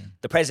 Like,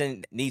 the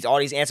president needs all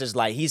these answers.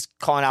 Like, he's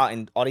calling out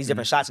and all these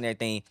different shots and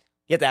everything.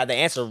 You have to have the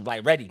answer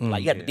like ready.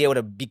 Like, you have to be able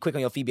to be quick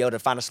on your feet, be able to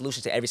find a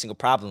solution to every single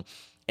problem.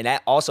 And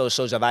that also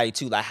shows your value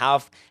too. Like, how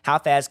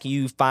fast can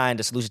you find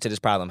a solution to this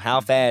problem? How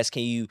fast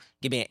can you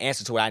give me an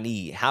answer to what I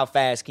need? How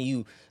fast can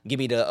you give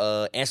me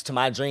the answer to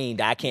my dream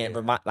that I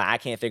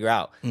can't figure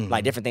out?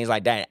 Like, different things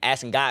like that. And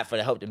asking God for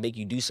the help to make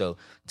you do so,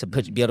 to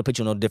be able to put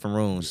you in those different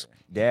rooms.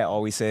 Dad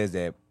always says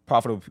that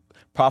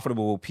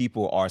profitable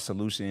people are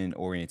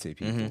solution-oriented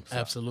people. So,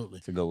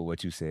 absolutely. To go with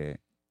what you said.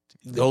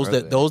 Those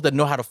that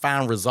know how to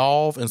find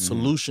resolve and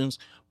solutions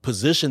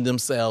position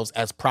themselves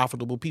as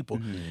profitable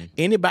people.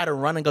 Anybody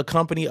running a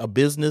company, a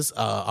business,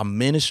 a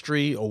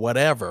ministry, or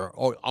whatever,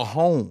 or a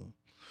home,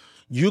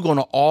 you're going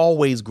to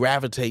always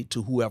gravitate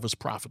to whoever's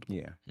profitable.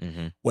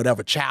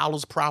 Whatever child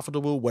is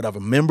profitable, whatever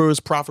member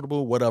is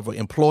profitable, whatever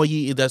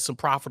employee that's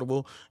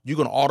profitable, you're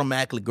going to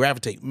automatically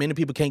gravitate. Many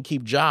people can't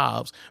keep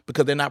jobs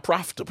because they're not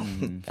profitable.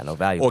 Got no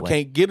value. Or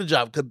can't get a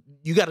job because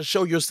you got to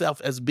show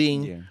yourself as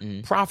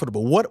being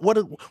profitable.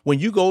 When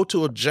you go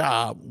to a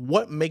job,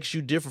 what makes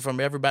you different from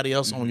everybody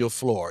else on your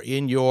floor,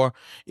 in your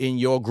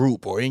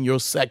group or in your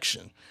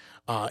section?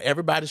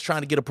 Everybody's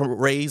trying to get a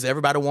raise.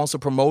 Everybody wants a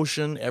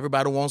promotion.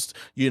 Everybody wants,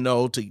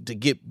 to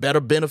get better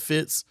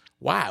benefits.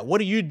 Why? What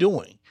are you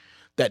doing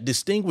that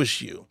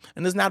distinguish you?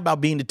 And it's not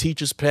about being the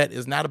teacher's pet.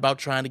 It's not about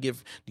trying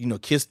to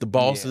kiss the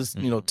boss's,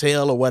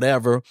 tail or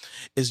whatever.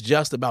 It's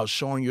just about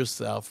showing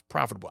yourself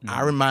profitable.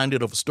 I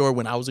reminded of a story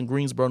when I was in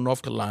Greensboro,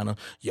 North Carolina.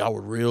 Y'all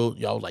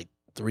were like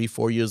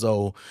 3-4 years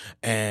old.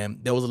 And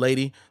there was a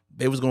lady,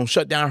 they was going to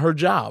shut down her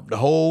job. The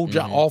whole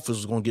job office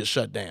was going to get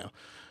shut down.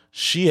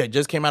 She had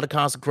just came out of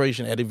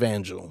consecration at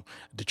Evangel,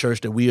 the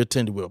church that we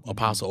attended with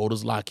Apostle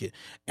Otis Lockett.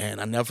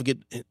 And I never forget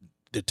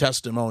the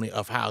testimony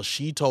of how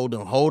she told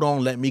them, "Hold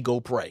on, let me go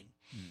pray."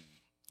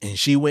 And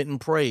she went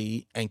and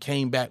prayed and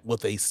came back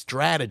with a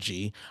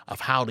strategy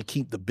of how to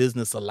keep the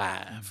business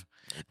alive.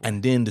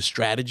 And then the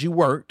strategy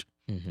worked.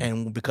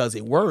 And because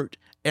it worked,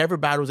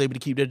 Everybody was able to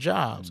keep their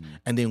jobs.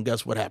 And then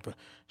guess what happened?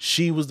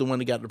 She was the one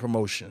that got the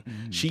promotion.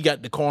 She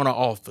got the corner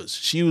office.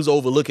 She was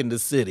overlooking the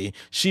city.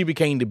 She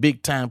became the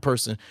big time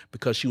person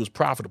because she was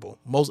profitable.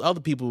 Most other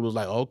people was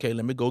like, okay,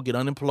 let me go get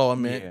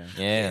unemployment.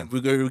 Yeah.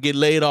 We're going to get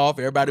laid off.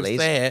 Everybody was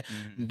sad.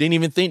 Didn't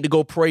even think to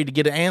go pray to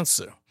get an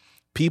answer.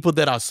 People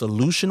that are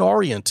solution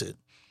oriented,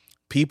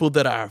 people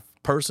that are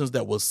persons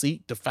that will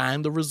seek to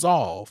find the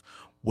resolve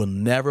will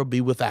never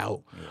be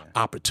without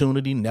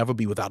opportunity, never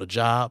be without a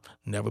job,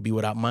 never be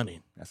without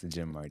money. That's a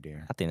gem right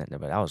there. I think that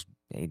was,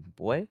 hey,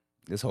 boy.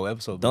 This whole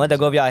episode. Don't let that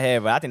go over y'all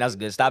head, but I think that's a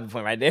good stopping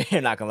point right there.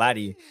 I'm not gonna lie to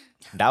you.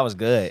 That was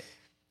good.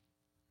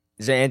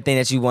 Is there anything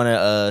that you want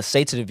to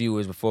say to the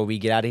viewers before we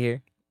get out of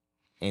here?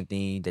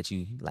 Anything that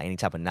you like, any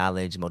type of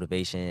knowledge,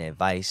 motivation,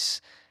 advice,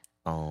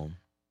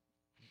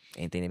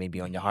 anything that may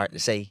be on your heart to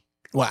say?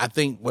 Well, I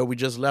think where we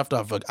just left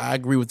off, I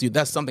agree with you.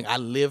 That's something I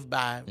live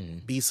by,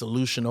 be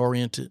solution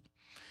oriented.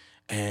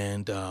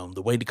 And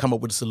the way to come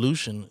up with a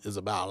solution is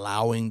about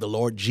allowing the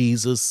Lord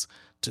Jesus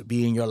to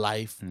be in your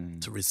life,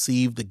 to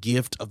receive the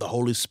gift of the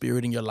Holy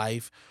Spirit in your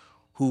life,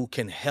 who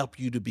can help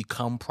you to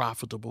become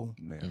profitable,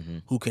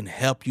 who can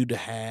help you to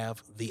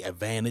have the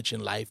advantage in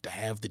life, to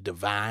have the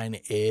divine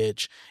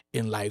edge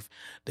in life.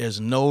 There's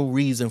no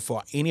reason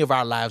for any of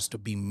our lives to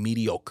be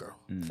mediocre.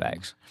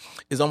 Facts.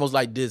 It's almost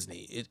like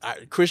Disney.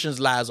 Christians'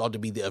 lives ought to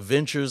be the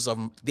adventures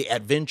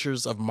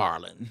of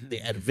Marlin, the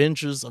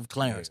adventures of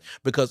Clarence,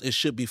 because it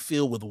should be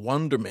filled with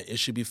wonderment. It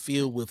should be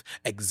filled with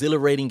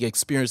exhilarating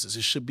experiences.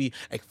 It should be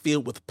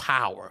filled with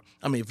power.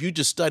 I mean, if you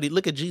just study,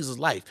 look at Jesus'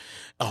 life.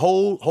 A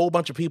whole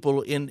bunch of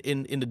people in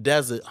the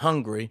desert,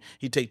 hungry.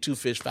 He take 2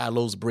 fish, 5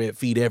 loaves of bread,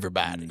 feed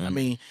everybody. I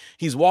mean,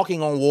 he's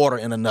walking on water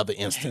in another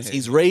instance.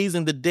 He's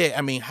raising the dead.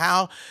 I mean,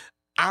 how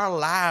our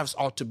lives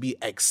ought to be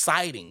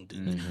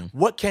exciting.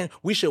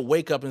 We should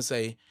wake up and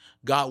say,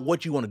 God,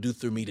 what you want to do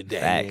through me today?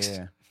 Facts.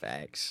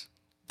 Facts.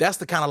 That's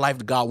the kind of life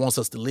that God wants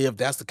us to live.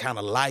 That's the kind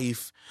of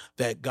life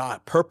that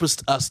God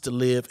purposed us to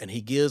live. And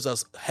he gives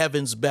us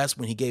heaven's best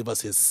when he gave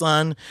us his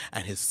son,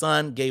 and his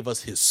son gave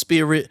us his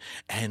spirit,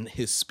 and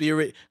his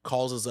spirit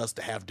causes us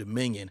to have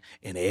dominion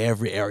in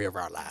every area of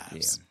our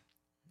lives. Yeah.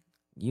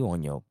 You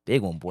on your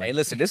big one, boy. Hey,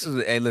 listen, this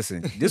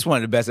is one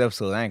of the best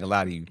episodes. I ain't gonna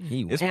lie to you.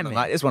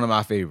 It's one of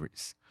my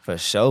favorites. For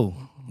sure.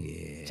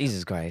 Yeah.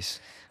 Jesus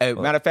Christ. Hey,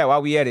 matter of fact,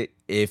 while we at it,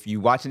 if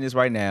you watching this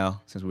right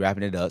now, since we're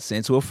wrapping it up,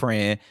 send to a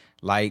friend,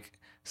 like,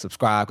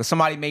 subscribe, because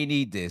somebody may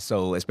need this.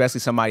 So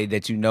especially somebody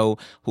that you know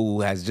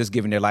who has just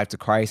given their life to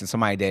Christ, and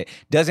somebody that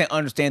doesn't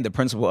understand the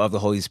principle of the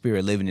Holy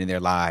Spirit living in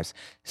their lives,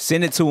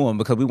 send it to them,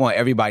 because we want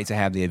everybody to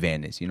have the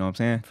advantage. You know what I'm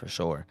saying? For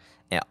sure.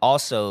 And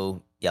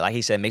also, like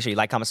he said, make sure you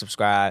like, comment,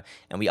 subscribe.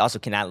 And we also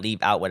cannot leave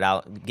out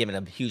without giving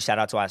a huge shout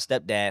out to our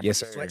stepdad. Yes,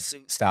 sir.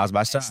 Sweatsuit. Styles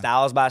by Shy.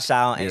 Styles by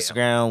Shy on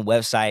Instagram,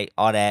 website,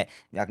 all that.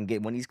 Y'all can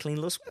get one of these clean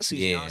little sweatsuits.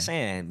 Yeah. You know what I'm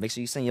saying? Make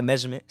sure you send your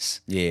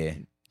measurements. Yeah.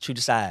 True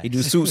to size. He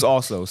do suits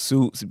also,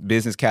 suits,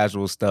 business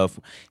casual stuff.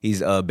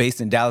 He's based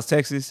in Dallas,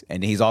 Texas,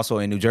 and he's also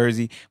in New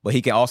Jersey, but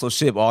he can also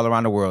ship all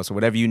around the world. So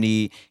whatever you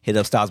need, hit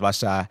up Styles by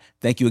Shy.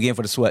 Thank you again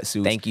for the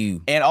sweatsuits. Thank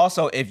you. And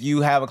also, if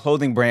you have a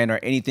clothing brand or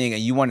anything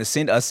and you want to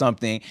send us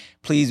something,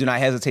 please do not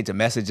hesitate to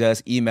message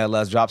us, email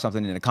us, drop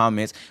something in the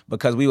comments,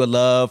 because we would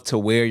love to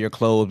wear your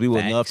clothes. We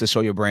would love to show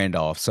your brand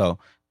off. So,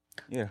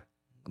 yeah.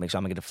 Make sure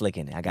I'm going to get a flick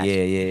in it. I got you.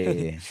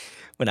 Yeah.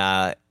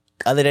 But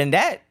other than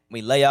that,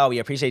 we love y'all. We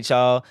appreciate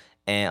y'all.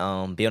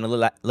 And be on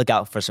the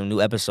lookout for some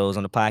new episodes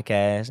on the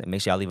podcast. And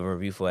make sure y'all leave a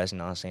review for us. You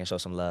know what I'm saying? Show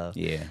some love.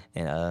 Yeah.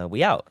 And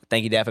we out.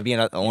 Thank you, Dad, for being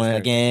on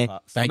again.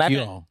 Thank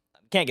you all.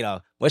 Can't get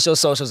off. What's your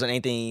socials and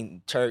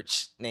anything,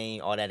 church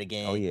name, all that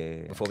again? Oh,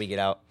 yeah. Before we get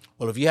out.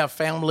 Well, if you have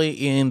family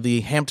in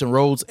the Hampton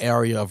Roads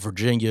area of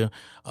Virginia,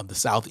 the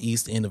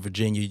southeast end of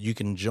Virginia, you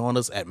can join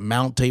us at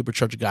Mount Tabor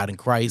Church of God in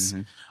Christ.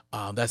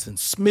 That's in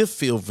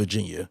Smithfield,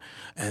 Virginia.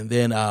 And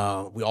then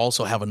we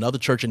also have another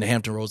church in the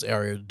Hampton Roads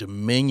area,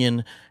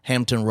 Dominion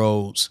Hampton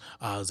Roads.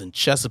 Is in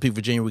Chesapeake,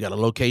 Virginia. We got a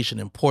location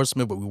in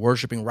Portsmouth, but we're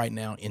worshiping right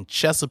now in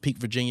Chesapeake,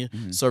 Virginia.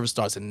 Service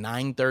starts at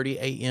 9:30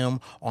 a.m.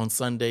 on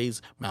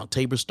Sundays. Mount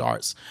Tabor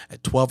starts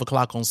at 12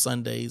 o'clock on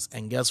Sundays.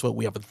 And guess what?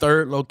 We have a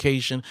third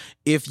location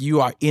if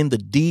you are in the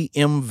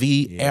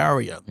DMV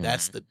area.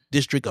 That's the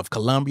District of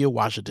Columbia,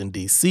 Washington,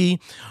 D.C.,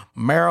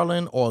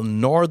 Maryland, or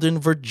Northern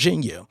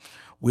Virginia.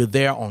 We're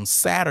there on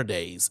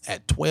Saturdays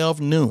at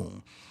 12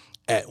 noon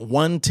at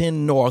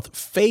 110 North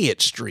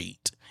Fayette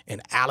Street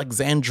in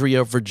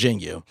Alexandria,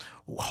 Virginia,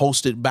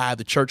 hosted by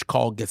the church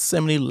called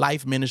Gethsemane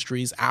Life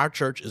Ministries. Our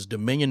church is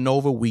Dominion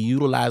Nova. We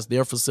utilize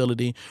their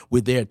facility.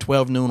 We're there at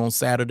 12 noon on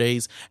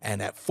Saturdays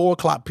and at 4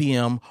 o'clock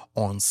p.m.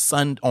 on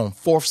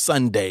fourth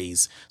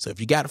Sundays. So if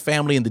you got a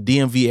family in the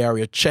DMV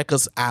area, check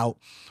us out.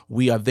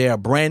 We are there, a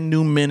brand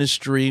new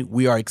ministry.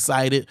 We are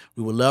excited.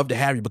 We would love to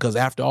have you because,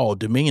 after all,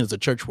 Dominion is a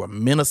church where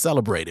men are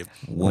celebrated,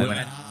 women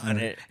are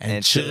honored,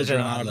 and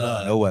children are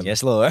loved. No weather.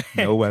 Yes, Lord.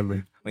 No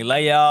weather. We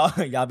love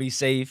y'all. Y'all be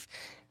safe.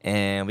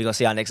 And we're going to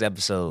see y'all next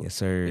episode. Yes,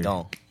 sir. We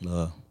gone.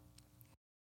 Love.